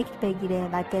ذهن شکل بگیره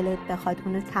و دلت بخواد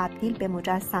اونو تبدیل به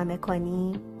مجسمه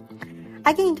کنی؟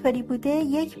 اگه اینطوری بوده،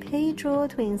 یک پیج رو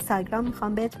تو اینستاگرام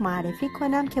میخوام بهت معرفی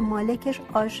کنم که مالکش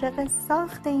عاشق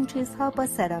ساخت این چیزها با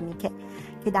سرامیکه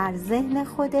که در ذهن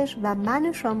خودش و من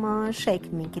و شما شکل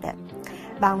میگیره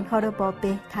و اونها رو با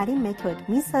بهترین متد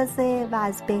میسازه و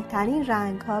از بهترین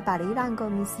رنگ‌ها برای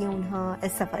رنگ‌آمیزی اونها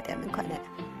استفاده میکنه.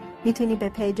 میتونی به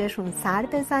پیجشون سر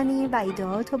بزنی و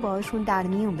ایده‌هاتو باهاشون در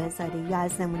میون بذاری یا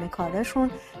از نمونه کاراشون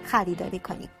خریداری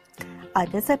کنی.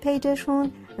 آدرس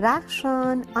پیجشون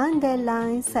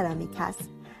رخشان_ سرامیک هست.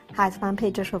 حتما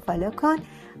پیجش رو فالو کن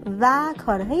و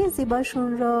کارهای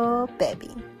زیباشون رو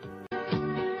ببین.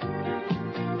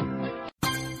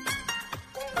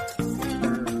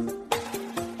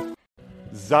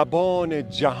 زبان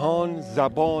جهان،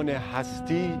 زبان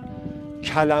هستی،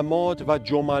 کلمات و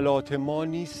جملات ما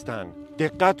نیستن.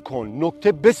 دقت کن،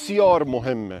 نکته بسیار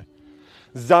مهمه.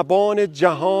 زبان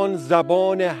جهان،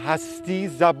 زبان هستی،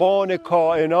 زبان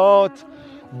کائنات،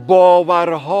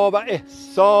 باورها و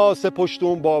احساس پشت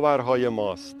اون باورهای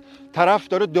ماست. طرف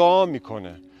داره دعا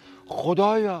میکنه،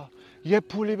 خدایا یه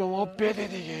پولی به ما بده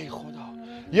دیگه، ای خدا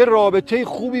یه رابطه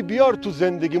خوبی بیار تو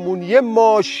زندگیمون، یه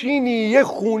ماشینی، یه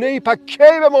خونه‌ای،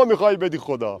 کی به ما میخوای بدی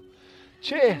خدا؟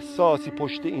 چه احساسی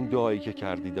پشت این دعایی که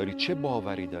کردی داری؟ چه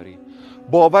باوری داری؟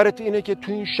 باورت اینه که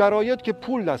تو این شرایط که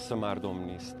پول دست مردم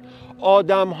نیست،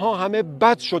 آدم ها همه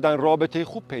بد شدن، رابطه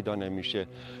خوب پیدا نمیشه،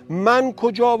 من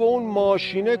کجا و اون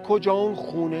ماشینه کجا، اون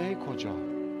خونه کجا؟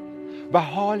 و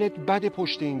حالت بد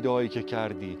پشت این دعایی که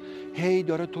کردی، هی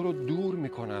داره تو رو دور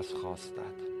میکنه از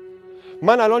خواستت.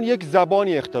 من الان یک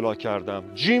زبانی اختراع کردم،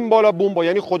 جیم بالا بوم با،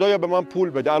 یعنی خدایا به من پول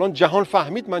بده. الان جهان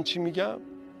فهمید من چی میگم.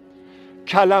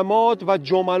 کلمات و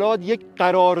جملات یک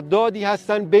قراردادی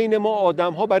هستن بین ما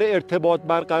آدم ها برای ارتباط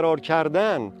برقرار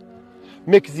کردن.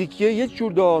 مکزیکیه یک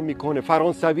جور دعا میکنه،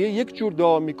 فرانسویه یک جور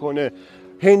دعا میکنه،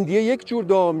 هندیه یک جور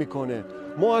دعا میکنه.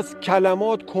 ما از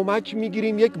کلمات کمک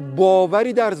میگیریم یک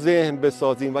باوری در ذهن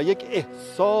بسازیم و یک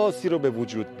احساسی رو به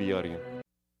وجود بیاریم.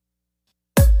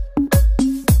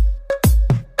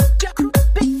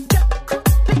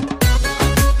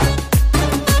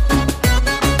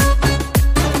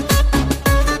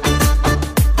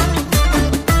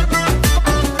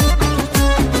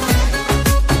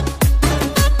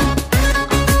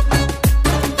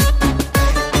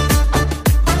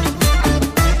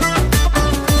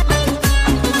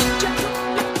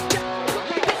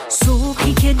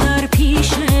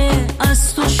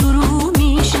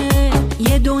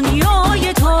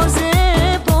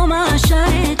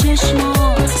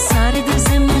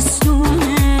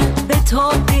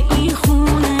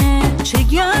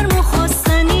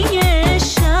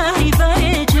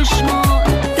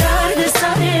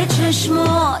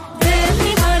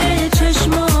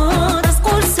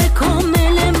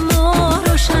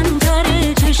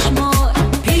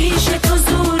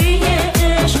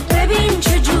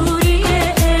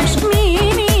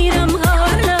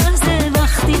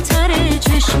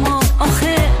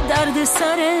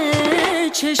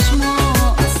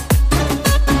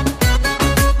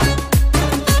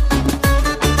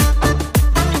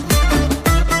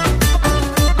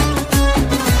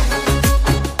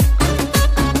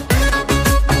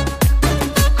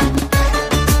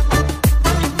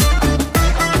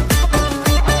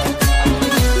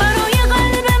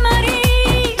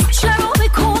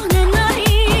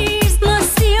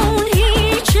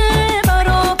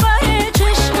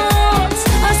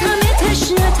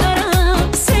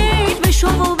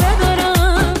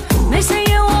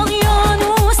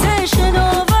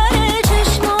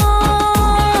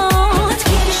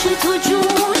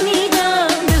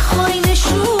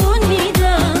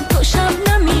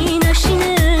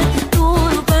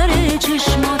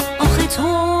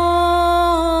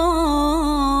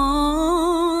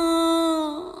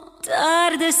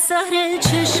 سر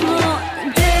چشمات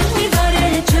دل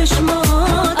میبره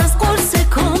چشمات از قرص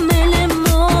کامل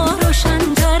ما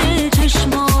روشن‌تر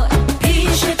چشمات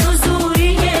پیش تو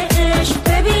زوری عشق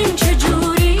ببین چه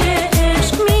جوری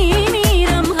عشق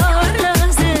میمیرم هر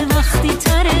لحظه وقتی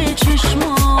تر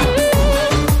چشمات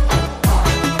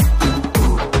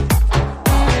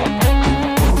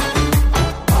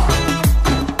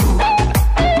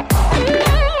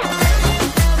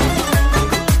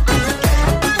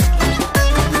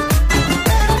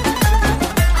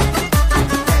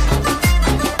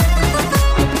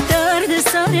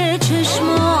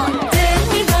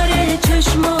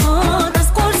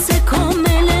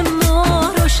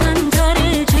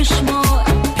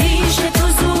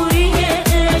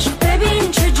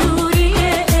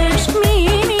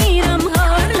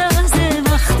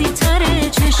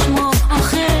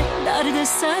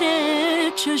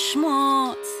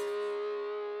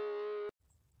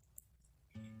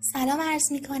سلام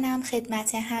عرض می کنم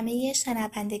خدمت همه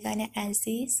شنوندگان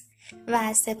عزیز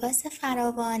و سپاس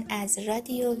فراوان از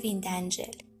رادیو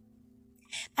ویندنجل.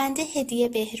 بنده هدیه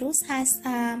بهروز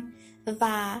هستم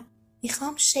و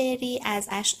میخوام شعری از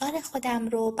اشعار خودم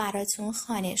رو براتون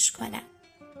خوانش کنم.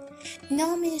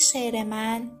 نام شعر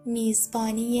من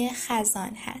میزبانی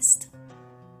خزان هست.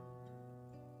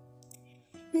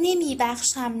 نمی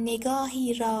بخشم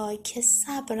نگاهی را که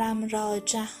صبرم را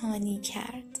جهانی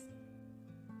کرد،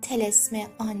 طلسم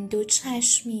آن دو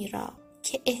چشمی را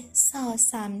که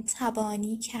احساسم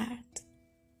تبانی کرد.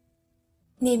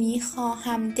 نمی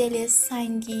خواهم دل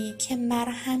سنگی که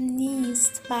مرهم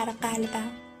نیست بر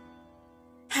قلبم،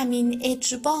 همین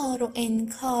اجبار و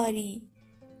انکاری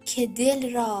که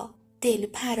دل را دل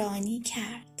پرانی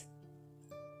کرد.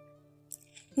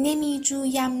 نمی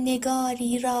جویم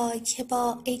نگاری را که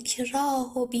با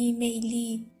اکراه و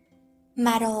بیمیلی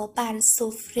مرا بر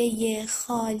سفره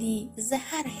خالی ز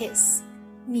هر حس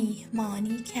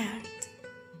میهمانی کرد.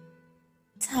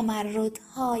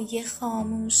 تمردهای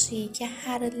خاموشی که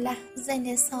هر لحظه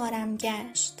نثارم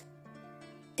گشت،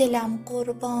 دلم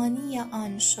قربانی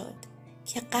آن شد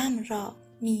که غم را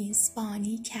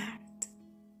میزبانی کرد.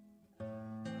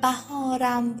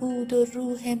 بهارم بود و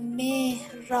روح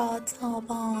مهر را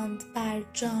تاباند بر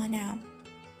جانم،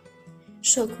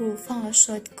 شکوفا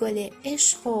شد گل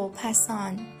عشق و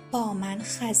پسان با من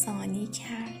خزانی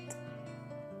کرد.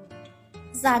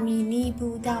 زمینی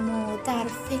بودم و در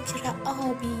فکر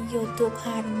آبی و دو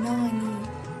پرنانی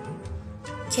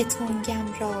که تنگم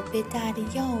را به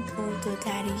دریا برد و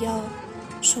دریا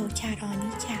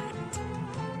شوکرانی کرد.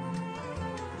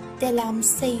 دلم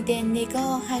صید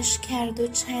نگاهش کرد و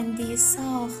چندی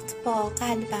ساخت با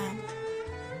قلبم،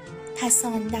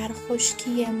 پسان در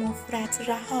خشکی مفرط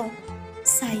رها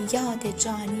صیاد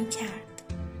جانی کرد.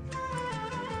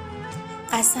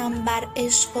 قسم بر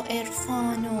عشق و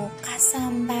عرفان و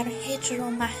قسم بر هجر و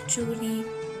مهجوری،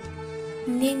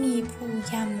 نمی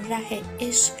پویم ره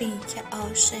عشقی که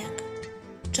عاشق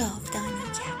جاودانی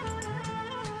کرد.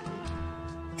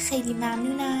 خیلی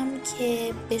ممنونم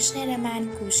که به شعر من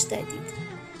گوش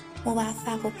دادید.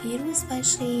 موفق و پیروز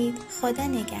باشید. خدا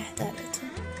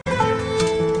نگهدارتون.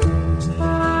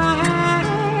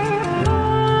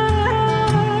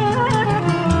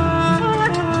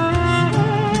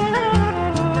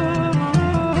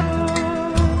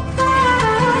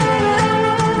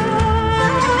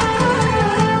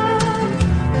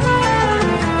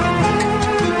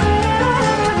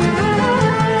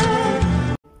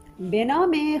 به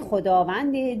نام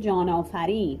خداوند جان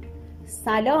آفرین.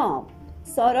 سلام،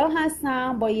 سارا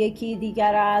هستم با یکی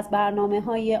دیگر از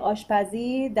برنامه‌های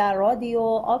آشپزی در رادیو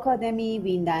آکادمی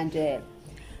ویندنجل.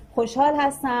 خوشحال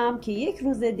هستم که یک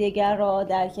روز دیگر را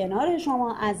در کنار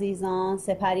شما عزیزان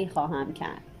سپری خواهم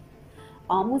کرد.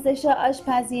 آموزش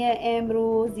آشپزی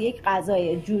امروز یک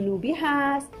غذای جنوبی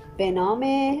هست به نام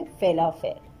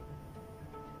فلافل.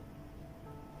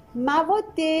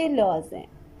 مواد لازم: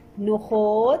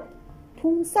 نخود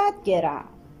 500 گرم،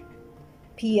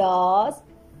 پیاز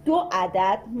 2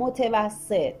 عدد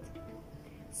متوسط،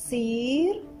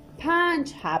 سیر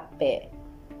 5 حبه،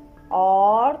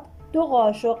 آرد 2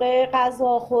 قاشق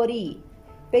غذاخوری،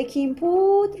 بیکینگ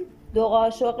پودر 2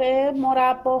 قاشق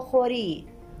مرباخوری،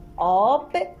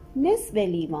 آب نصف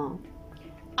لیوان.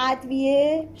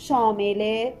 ادویه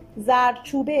شامل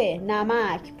زردچوبه،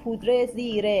 نمک، پودر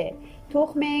زیره،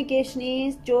 تخم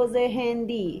گشنیز، جوز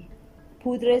هندی،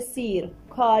 پودر سیر،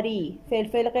 کاری،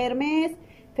 فلفل قرمز،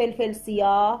 فلفل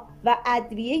سیاه و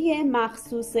ادویه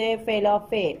مخصوص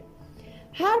فلافل،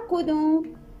 هر کدوم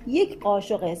 1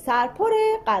 قاشق سرپر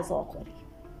غذاخوری.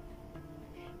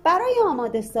 برای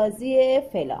آماده سازی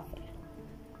فلافل: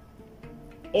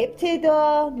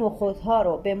 ابتدا نخودها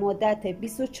رو به مدت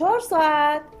 24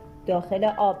 ساعت داخل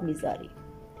آب میذاریم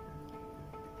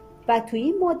و توی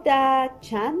این مدت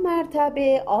چند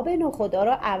مرتبه آب نخودها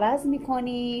رو عوض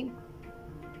میکنیم.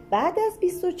 بعد از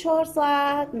 24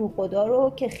 ساعت نخودها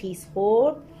رو که خیس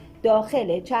خورد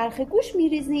داخل چرخ گوش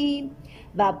میریزیم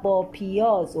و با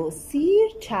پیاز و سیر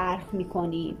چرخ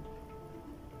میکنیم.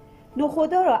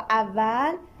 نخودها رو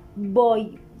اول با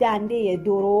دنده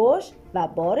درشت و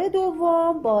بار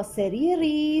دوم با سری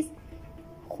ریز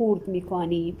خورد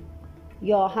میکنیم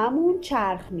یا همون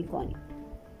چرخ میکنیم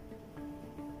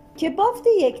که بافت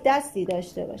یک دستی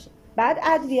داشته باشه. بعد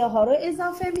ادویه ها رو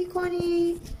اضافه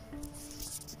میکنیم.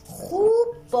 خوب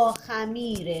با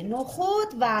خمیر نخود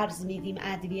ورز میدیم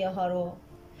ادویه ها رو،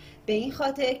 به این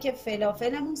خاطر که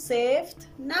فلافلمون سفت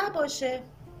نباشه.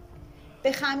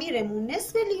 به خمیرمون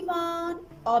نصف لیوان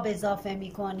آب اضافه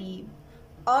میکنیم.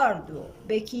 آرد و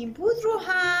بیکینگ پودر رو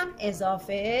هم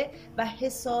اضافه و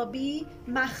حسابی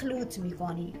مخلوط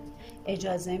میکنیم.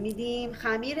 اجازه میدیم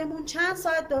خمیرمون چند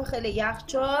ساعت داخل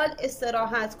یخچال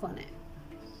استراحت کنه.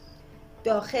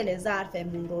 داخل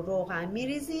ظرفمون رو روغن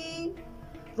میریزیم.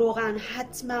 روغن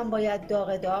حتما باید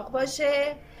داغ داغ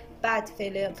باشه. بعد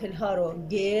فلفل ها رو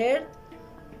گرد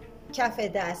کف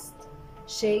دست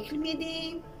شکل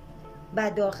میدیم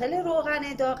و داخل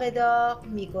روغن داغ داغ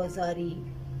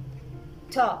میگذاریم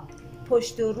تا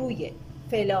پشت و روی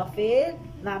فلافل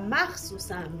و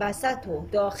مخصوصا وسط و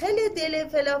داخل دل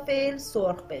فلافل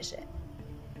سرخ بشه.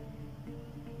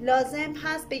 لازم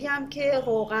هست بگم که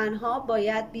روغن ها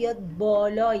باید بیاد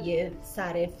بالای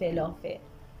سر فلافل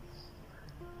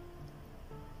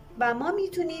و ما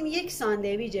میتونیم یک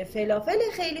ساندویچ فلافل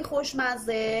خیلی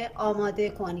خوشمزه آماده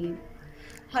کنیم.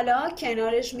 حالا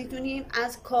کنارش میتونیم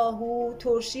از کاهو،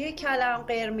 ترشی کلم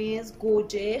قرمز،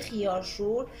 گوجه،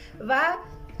 خیارشور و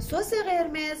سس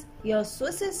قرمز یا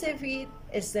سس سفید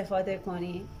استفاده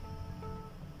کنیم.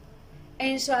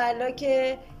 انشاءالله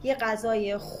که یه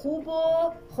غذای خوب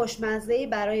و خوشمزه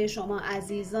برای شما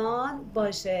عزیزان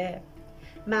باشه.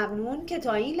 ممنون که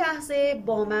تا این لحظه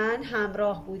با من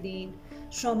همراه بودین.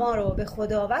 شما رو به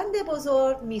خداوند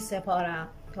بزرگ می سپارم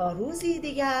تا روزی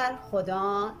دیگر.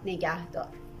 خدا نگهدار.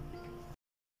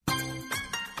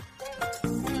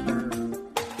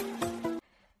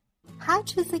 هر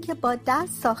چیزی که با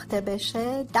دست ساخته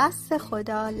بشه دست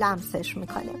خدا لمسش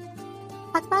میکنه.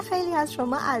 حتما خیلی از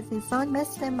شما عزیزان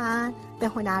مثل من به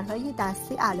هنرهای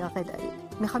دستی علاقه دارید.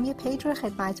 میخوام یه پیج رو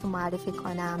خدمتتون معرفی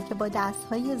کنم که با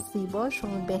دستهای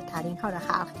زیباشون بهترین ها رو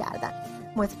خلق کردن.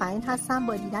 مطمئن هستم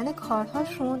با دیدن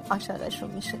کارهاشون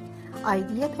عاشقشون میشه.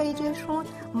 آیدی پیجشون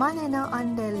ماننا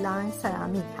آندرلاین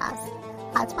سرامیک هست.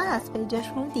 حتما از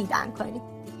پیجشون دیدن کنید.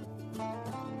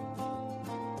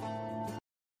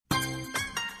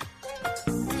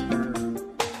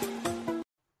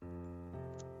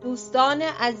 دوستان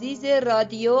عزیز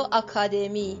رادیو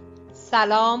آکادمی،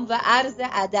 سلام و عرض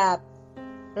ادب.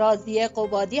 راضیه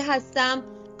قبادی هستم،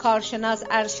 کارشناس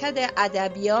ارشد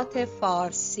ادبیات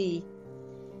فارسی.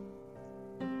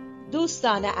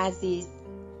 دوستان عزیز،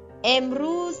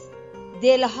 امروز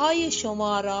دلهای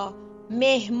شما را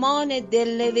مهمان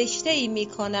دلنوشته‌ای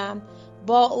می‌کنم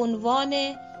با عنوان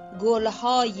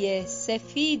گلهای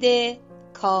سفید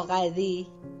کاغذی.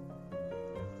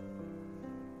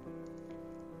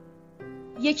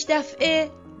 یک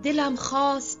دفعه دلم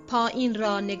خواست پایین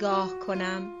را نگاه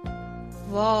کنم.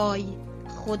 وای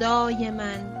خدای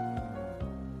من،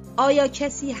 آیا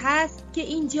کسی هست که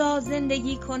اینجا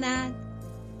زندگی کند؟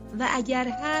 و اگر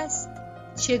هست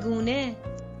چگونه؟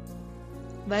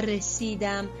 و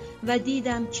رسیدم و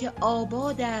دیدم که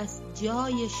آباد است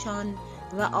جایشان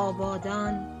و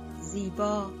آبادان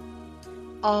زیبا.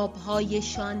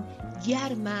 آبهایشان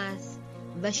گرم است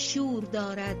و شور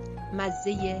دارد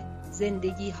مزه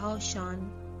زندگی هاشان.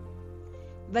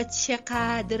 و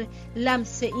چقدر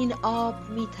لمس این آب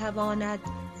میتواند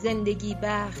زندگی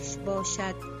بخش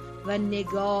باشد و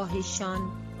نگاهشان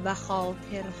و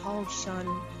خاطرهاشان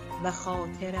و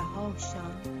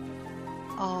خاطرهاشان.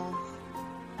 آه،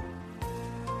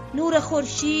 نور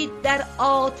خورشید در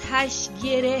آتش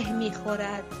گره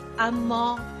میخورد،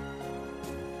 اما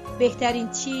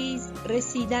بهترین چیز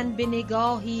رسیدن به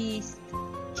نگاهی است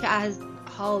که از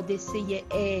حادثه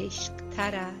عشق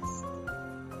تر است.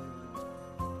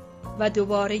 و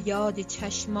دوباره یاد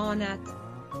چشمانت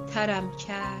ترم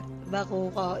کرد و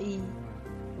غوغایی،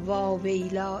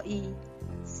 واویلایی،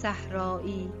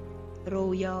 صحرایی،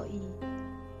 رویایی.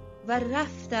 و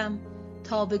رفتم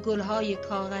تا به گلهای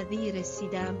کاغذی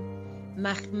رسیدم.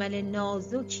 مخمل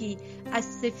نازکی از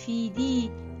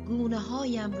سفیدی گونه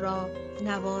هایم را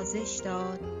نوازش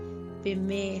داد. به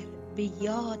مهر، به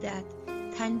یادت،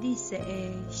 تندیس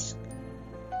عشق.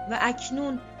 و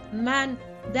اکنون من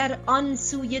در آن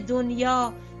سوی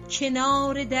دنیا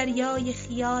کنار دریای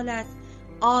خیالت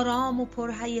آرام و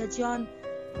پرهیجان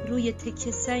روی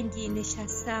تکه سنگی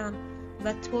نشستم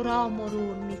و تو را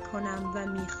مرور می کنم و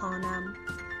می خوانم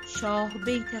شاه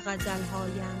بیت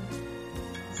غزلهایم،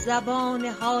 زبان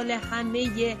حال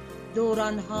همه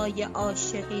دورانهای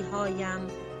عاشقی هایم،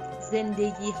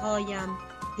 زندگی هایم،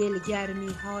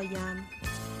 دلگرمی هایم.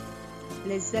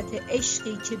 لذت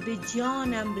عشقی که به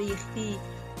جانم ریختی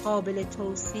قابل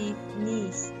توصیف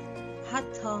نیست،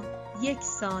 حتی یک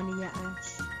ثانیه اش.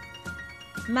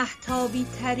 مهتابی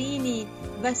ترینی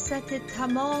وسط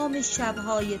تمام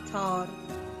شبهای تار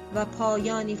و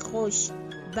پایانی خوش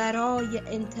برای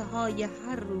انتهای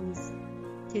هر روز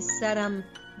که سرم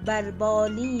بر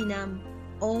بالینم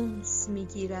انس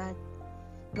میگیرد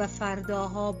و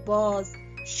فرداها باز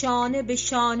شانه به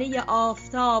شانه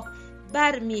آفتاب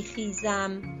بر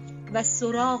میخیزم و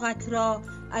سراغت را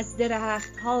از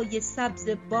درختهای سبز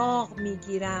باغ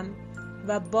میگیرم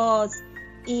و باز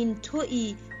این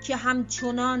تویی که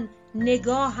همچنان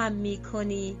نگاهم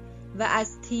میکنی و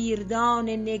از تیردان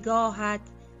نگاهت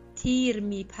تیر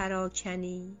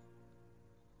میپراکنی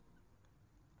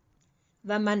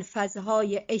و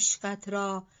منفذهای عشقت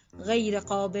را غیر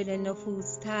قابل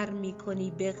نفوذتر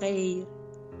میکنی به غیر.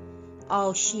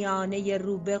 آشیانه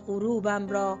رو به غروبم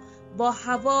را با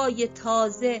هوای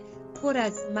تازه پر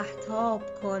از مهتاب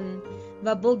کن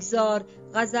و بگذار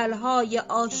غزلهای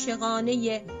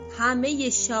عاشقانه همه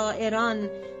شاعران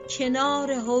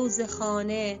کنار حوض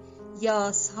خانه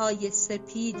یاسهای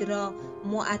سپید را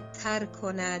معطر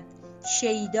کند،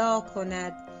 شیدا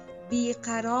کند،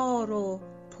 بیقرار و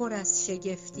پر از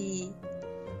شگفتی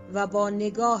و با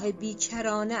نگاه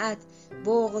بیکرانه ات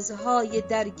بغضهای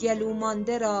در گلو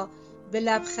مانده را به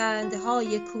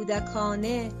لبخندهای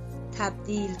کودکانه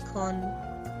تبدیل کن.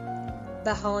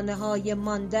 بهانه های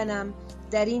ماندنم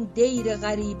در این دیر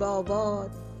غریب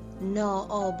آباد،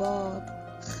 ناآباد،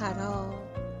 خراب.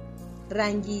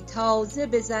 رنگی تازه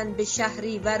بزن به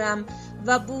شهریورم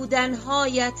و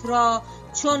بودنهایت را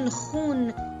چون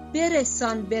خون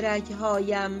برسان به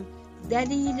رگهایم.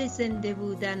 دلیل زنده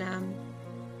بودنم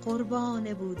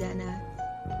قربان بودنت.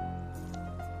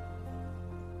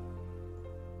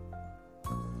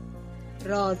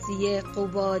 راضیه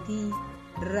قبادی،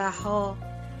 رها،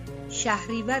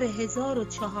 شهریور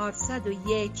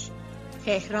 1401،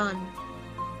 تهران.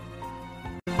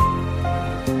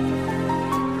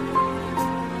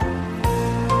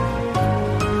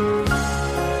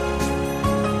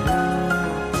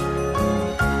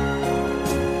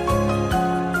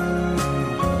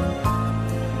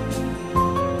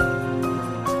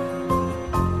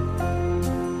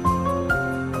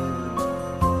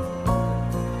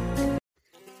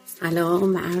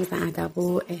 سلام و عرض ادب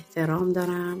و احترام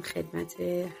دارم خدمت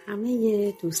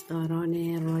همه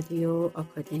دوستداران رادیو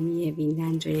آکادمی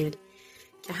ویندنجل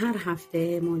که هر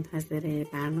هفته منتظر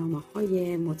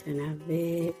برنامه‌های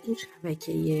متنوع این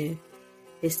شبکه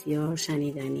بسیار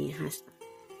شنیدنی هستند.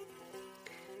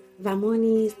 و ما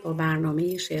نیز با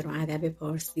برنامه شعر و ادب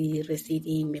پارسی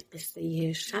رسیدیم به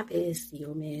قصه شب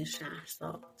 30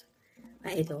 شهرزاد و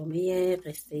ادامه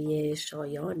قصه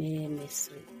شایان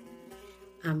مصری.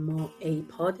 اما ای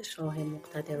پادشاه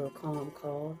مقتدر و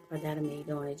کامکار و در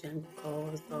میدان جنگ و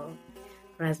کارزار،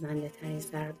 رزمنده ترین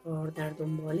سردار در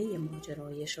دنباله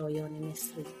ماجرای شایان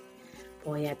مصری،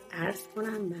 باید عرض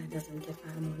کنم بعد از آنکه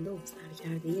فرمانده و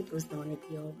سرکرده دزدان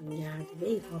بیابانگرد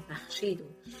وی را بخشید و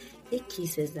یک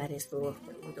کیسه زر سرخ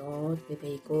به او داد، به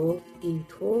وی گفت این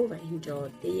تو و این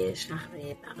جاده شهر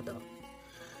بغداد.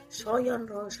 شایان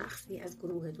را شخصی از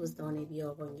گروه دزدان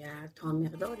بیابانگرد تا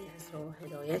مقداری از راه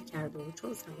هدایت کرد و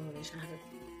چون سوار شهر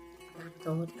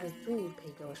بغداد از دور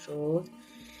پیدا شد،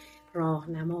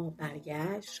 راهنما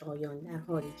برگشت. شایان در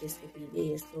حالی که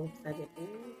سپیده صبح زده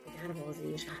بود به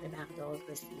دروازه شهر بغداد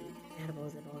رسید.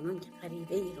 دروازه‌بانان که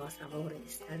غریبه‌ای را سوار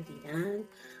استر دیدند،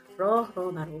 راه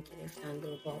را بر او گرفتند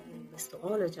و با او به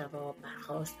سؤال و جواب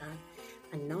برخاستند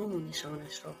و نام و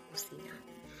نشانش را پرسیدند.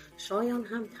 شایان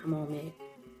هم تمام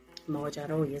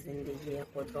ماجرای زندگی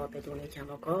خود را بدون کم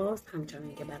و کاست،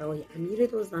 همچنان که برای امیر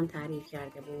دزدان تعریف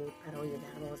کرده بود، برای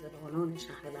دروازه‌بانان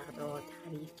شهر بغداد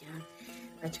تعریف کرد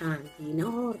و چند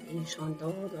دینار به ایشان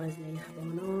داد و از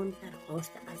مهربانان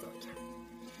درخواست غذا کرد.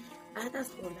 بعد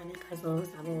از خوردن غذا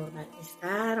سوار بر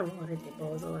استر وارد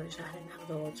بازار شهر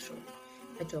بغداد شد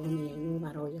و جامه نو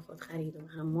برای خود خرید و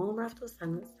حمام رفت و سر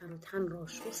و تن را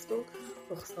شست و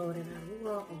رخسار رو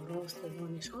را آراست و با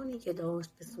نشانی که داشت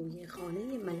به سوی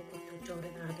خانه ملک التجار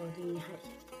بغدادی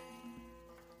حرکت کرد.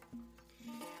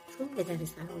 چون به در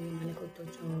سرای ملک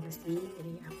التجار رسید به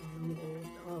نگهبانان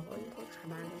گفت به آقای خود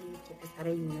خبر دهید که پسر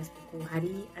یونس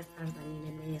گوهری از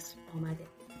سرزمین مصر آمده.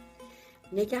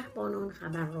 نگهبانان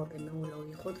خبر را به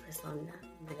مولای خود رساندند.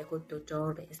 ملک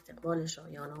التجار به استقبال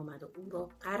شایان آمد و او را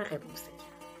غرق بوسه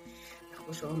کرد.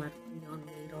 خوش آمد گویان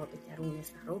وی را به درون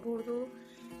سرا برد و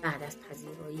بعد از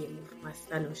پذیرایی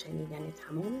مفصل و شنیدن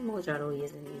تمام ماجرای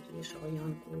زندگی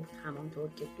شایان گفت همانطور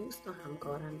که دوست و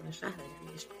همکاران و شهر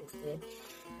دمشق گفته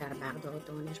در بغداد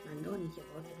دانشمندانی که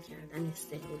باطل کردن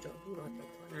سحر و جادو را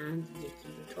دانند یکی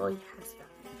دو تایی هستند.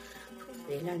 تو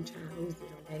فعلا چند روزی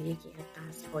را در یکی از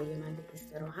قصرهای من به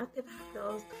استراحت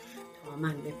بپرداز تا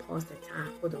من به پاس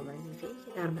تعهد و وظیفه‌ای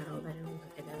که در برابر روح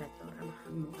پدرت دارم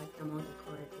هم مقدمات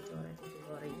کار تجارت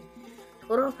دوباره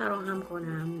تو را فراهم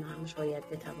کنم، هم شاید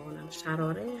بتوانم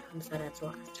شراره همسرت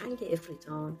را از چنگ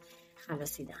افریتان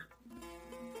خلاصی دهم.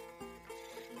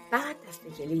 بعد دست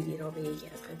کلیدی را به یکی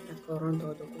از خدمتکاران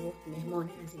داد و گفت مهمان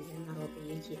عزیز مرا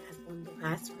به یکی از آن دو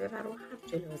قصر ببر و هر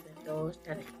چه لازم داشت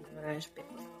در اختیارش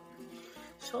بگذار.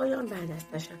 شایان بعد از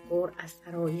تشکر از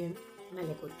سرای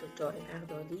ملک التجار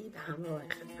بغدادی به همراه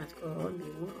خدمتکاران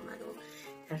بیرون آمد و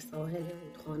در ساحل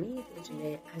رودخانه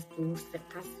دجله از دور 3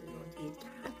 قصر را دید که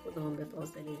هر کدام به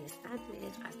فاصله 100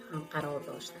 متر از هم قرار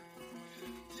داشتند.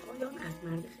 شایان از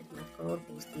مرد خدمتکار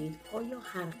پرسید آیا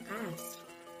هر قصر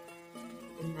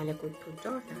به ملک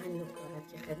التجار تعلق دارد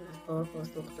که خدمتکار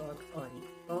پاسخ داد آری.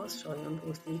 باز شایان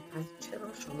پرسید پس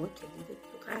چرا شما کلید 2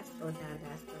 قصر را در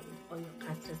دست دارید؟ آیا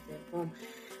قصر سوم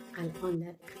الان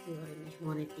در اختیار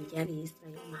مهمان دیگری است و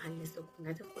یا محل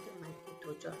سکونت خود ملک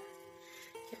التجار است؟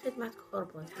 که خدمتکار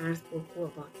با ترس گفت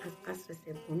قربان از قصر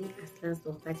سومی اصلا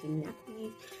صحبتی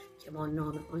نکنید که ما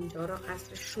نام آنجا را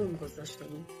قصر شوم گذاشته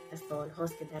ایم و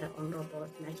سالهاست که در آن را باز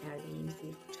نکرده ایم.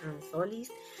 زیر چند سالی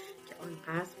است که آن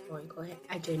قصر پایگاه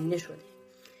اجنه شده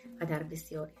و در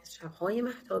بسیاری از شبهای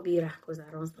مهتابی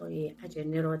رهگذران سایه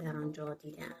اجنه را در آنجا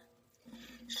دیدند.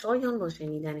 شایان با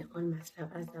شنیدن آن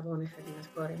مطلب از زبان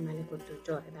خدمتکار ملک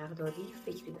التجار بغدادی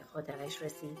فکری به خاطرش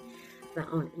رسید و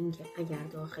آن اینکه اگر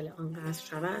داخل آن قصر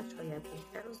شود شاید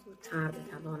بهتر و زودتر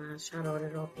بتواند شراره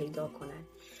را پیدا کند،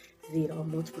 زیرا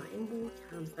مطمئن بود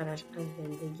که همسرش از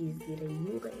زندگی زیر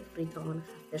یوغ افریتان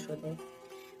خسته شده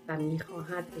و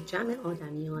میخواهد به جمع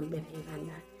آدمیان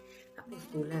بپیوندد و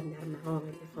اصولا در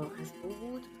مقام دفاع از او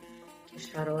بود که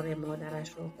شرار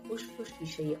مادرش را کشت و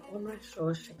شیشه عمرش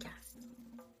را شکست.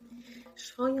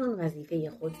 شایان وظیفه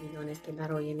خود می‌دانست که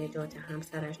برای نجات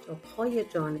همسرش تا پای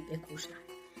جان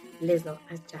بکوشد، لذا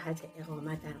از جهت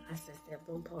اقامت در قصر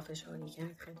سوم پافشاری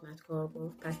کرد. خدمتکار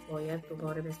گفت پس باید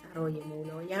دوباره به سرای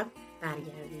مولایم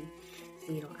برگردیم،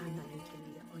 زیرا اولا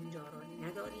کلید آنجا را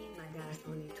نداریم و در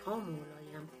ثانی تا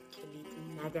مولایم کلید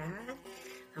ندهد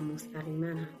و مستقیما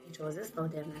هم اجازه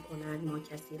صادر نکند ما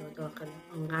کسی را داخل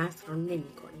آن قصر را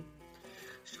نمی کنیم.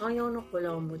 شایان و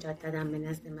غلام مجددا به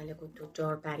نزد ملک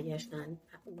التجار برگشتند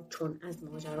و او چون از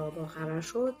ماجرا باخبر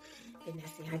شد به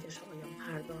نصیحت شایان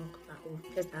پرداخت و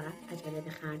گفت پسرم عجله به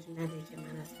خرج نده که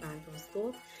من از فردا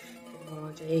صبح به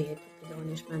مراجعه به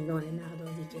دانشمندان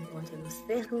بغدادی که باطل و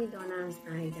سحر می‌دانند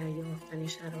سعی در یافتن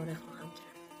شراره خواهم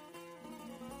کرد.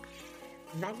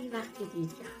 ولی وقتی دید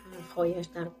که حرف‌هایش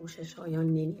در گوش شایان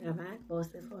نمی‌رود، با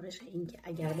سفارش این که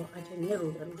اگر با اجنه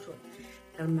روبرو شد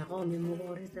در مقام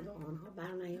مبارزه با آنها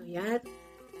برنیاید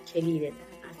کلید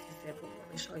در قصر سوم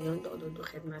به شایان داد و 2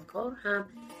 خدمتکار هم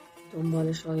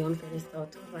دنبال شایان فرستاد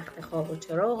تا رخت خواب و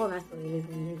چراغ و وسایل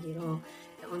زندگی را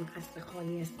به آن قصر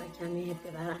خالی از سکنه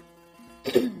ببرند.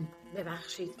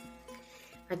 ببخشید.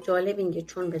 و جالب این که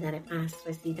چون به در قصر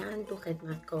رسیدند 2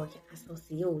 خدمتکار که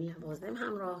اساسیه و لوازم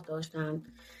همراه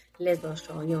داشتند، لذا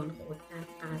شایان خود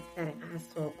در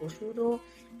قصر را گشود و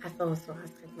اساس را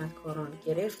از خدمتکاران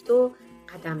گرفت و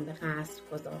قدم به قصر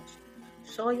گذاشت.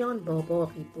 شایان با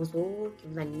باغی بزرگ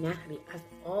و نهری از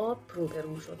آب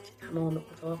روبرو شد که تمام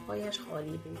اتاقهایش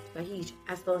خالی بود و هیچ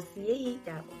اساسیه‌ای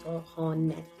در اتاقها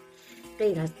ندید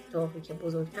غیر از اتاقی که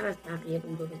بزرگتر از بقیه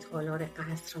بود و به تالار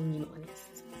قصر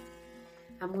میمانست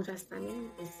و مجسمه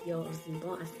بسیار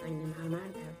زیبا از سنگ مرمر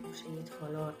در گوشه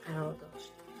تالار قرار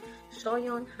داشت.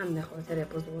 شایان هم به خاطر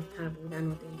بزرگتر بودن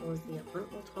و دلبازی آن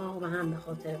اتاق و هم به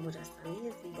خاطر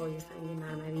مجسمه زیبای سنگ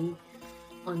مرمری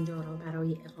آنجا را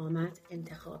برای اقامت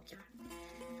انتخاب کرد.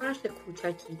 فرش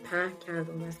کوچکی پهن کرد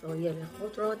و وسایل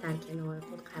خود را در کنار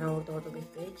خود قرار داد و به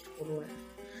فکر فرو رفت.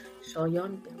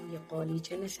 شایان به روی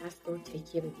قالیچه نشست و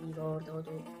تکیه به دیوار داد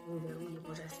و روبروی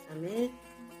مجسمه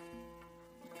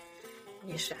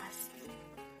نشست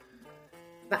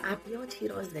و ابیاتی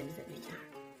را زمزمه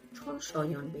کرد. چون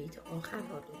شایان بیت آخر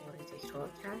را دوباره تکرار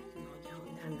کرد،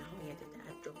 ناگهان در نهایت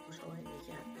تعجب مشاهده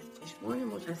کرد از چشمان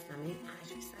مجسمه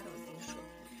اشک سرازیر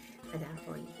شد و در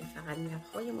حالی که فقط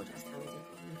لب‌های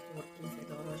مجسمه‌دهان پر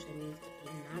انصدا را شنید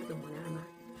که این مرد هنرمند،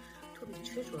 تو به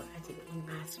چه جرأتی به این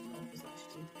متن پا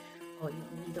گذاشتی؟ آیا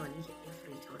می‌دانی که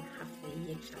افریطان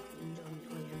هفته یک شب اینجا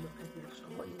می‌آیند و از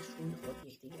نقشه‌هایشون خود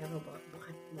یکدیگر را با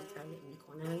مطلع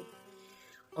می‌کنند؟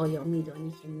 آیا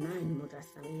می‌دانی که من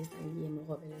مجسمه سنگی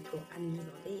مقابل تو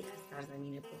امیرزاده‌ای از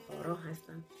سرزمین بخارا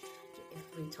هستم که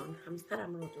افریطان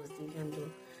همسرم را دزدیدند و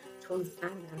چون سر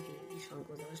در پی ایشان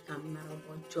گذاشتم مرا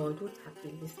با جادو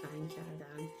تبدیل به سنگ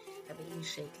کردند و به این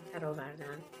شکل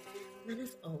درآوردند. من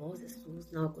از آواز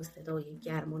سوزناک و صدای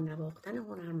گرم و نواختن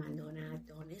هنرمندانت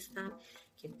دانستم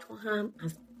که تو هم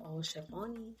از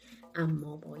عاشقانی،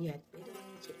 اما باید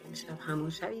بدانی که امشب همان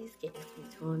شبی است که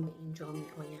افریطان به اینجا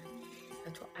می‌آیند و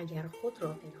تو اگر خود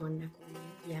را پنهان نکنی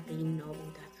یقین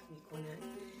نابودت می‌کنند،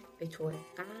 به طور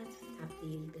قطع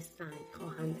تبدیل به سنگ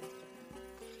خواهند کرد.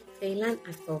 فعلا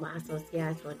اسباب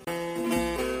اساسیت را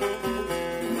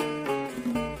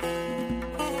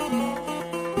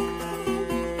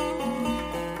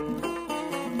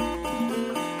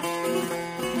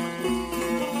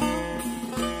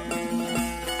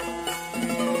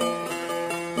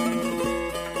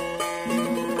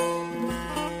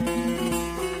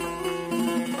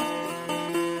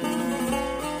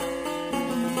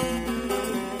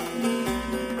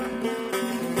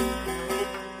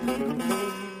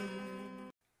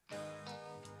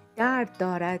درد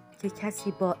دارد که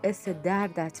کسی باعث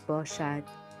دردت باشد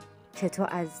که تو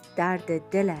از درد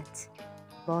دلت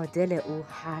با دل او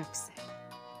حرف زد.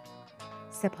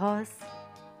 سپاس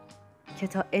که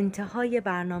تا انتهای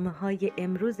برنامه‌های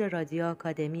امروز رادیو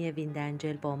آکادمی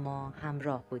ویندنجل با ما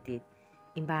همراه بودید.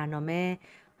 این برنامه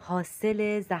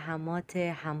حاصل زحمات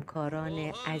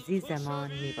همکاران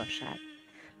عزیزمان می باشد.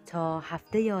 تا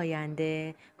هفته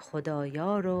آینده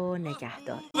خدایار و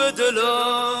نگهدار.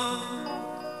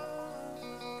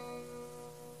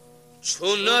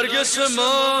 چون نرگس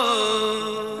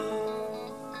من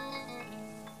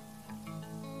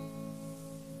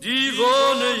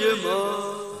دیوانه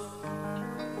من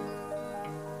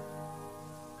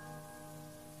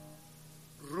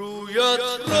رویت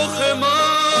رخ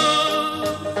من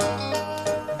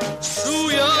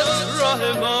سویت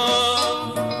ره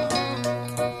من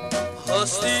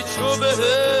هستی چو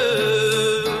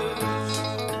بهشت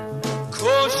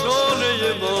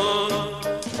کاشانه من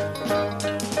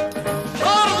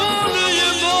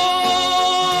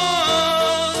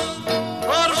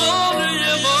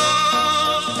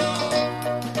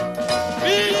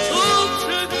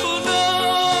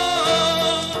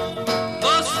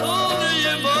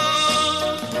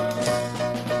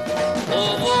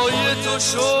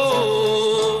شو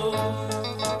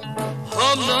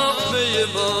هم نغمه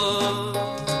من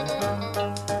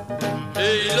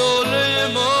ای لاله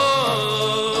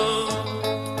من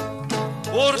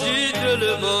بردی دل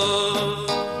من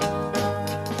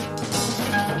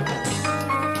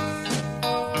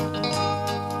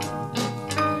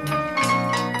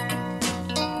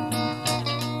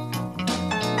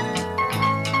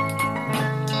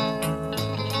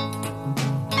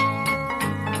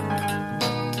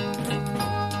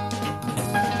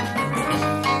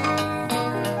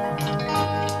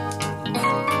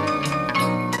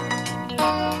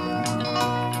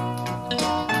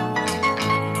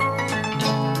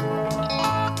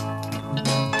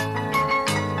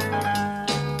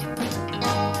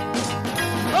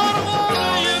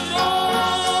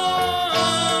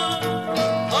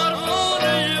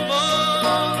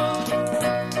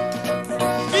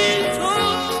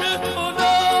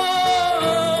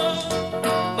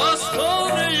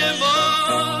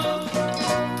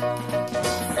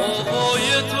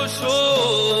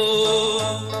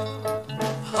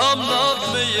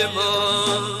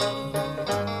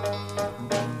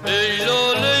ای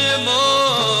لاله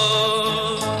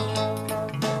من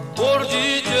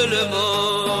بردی دل من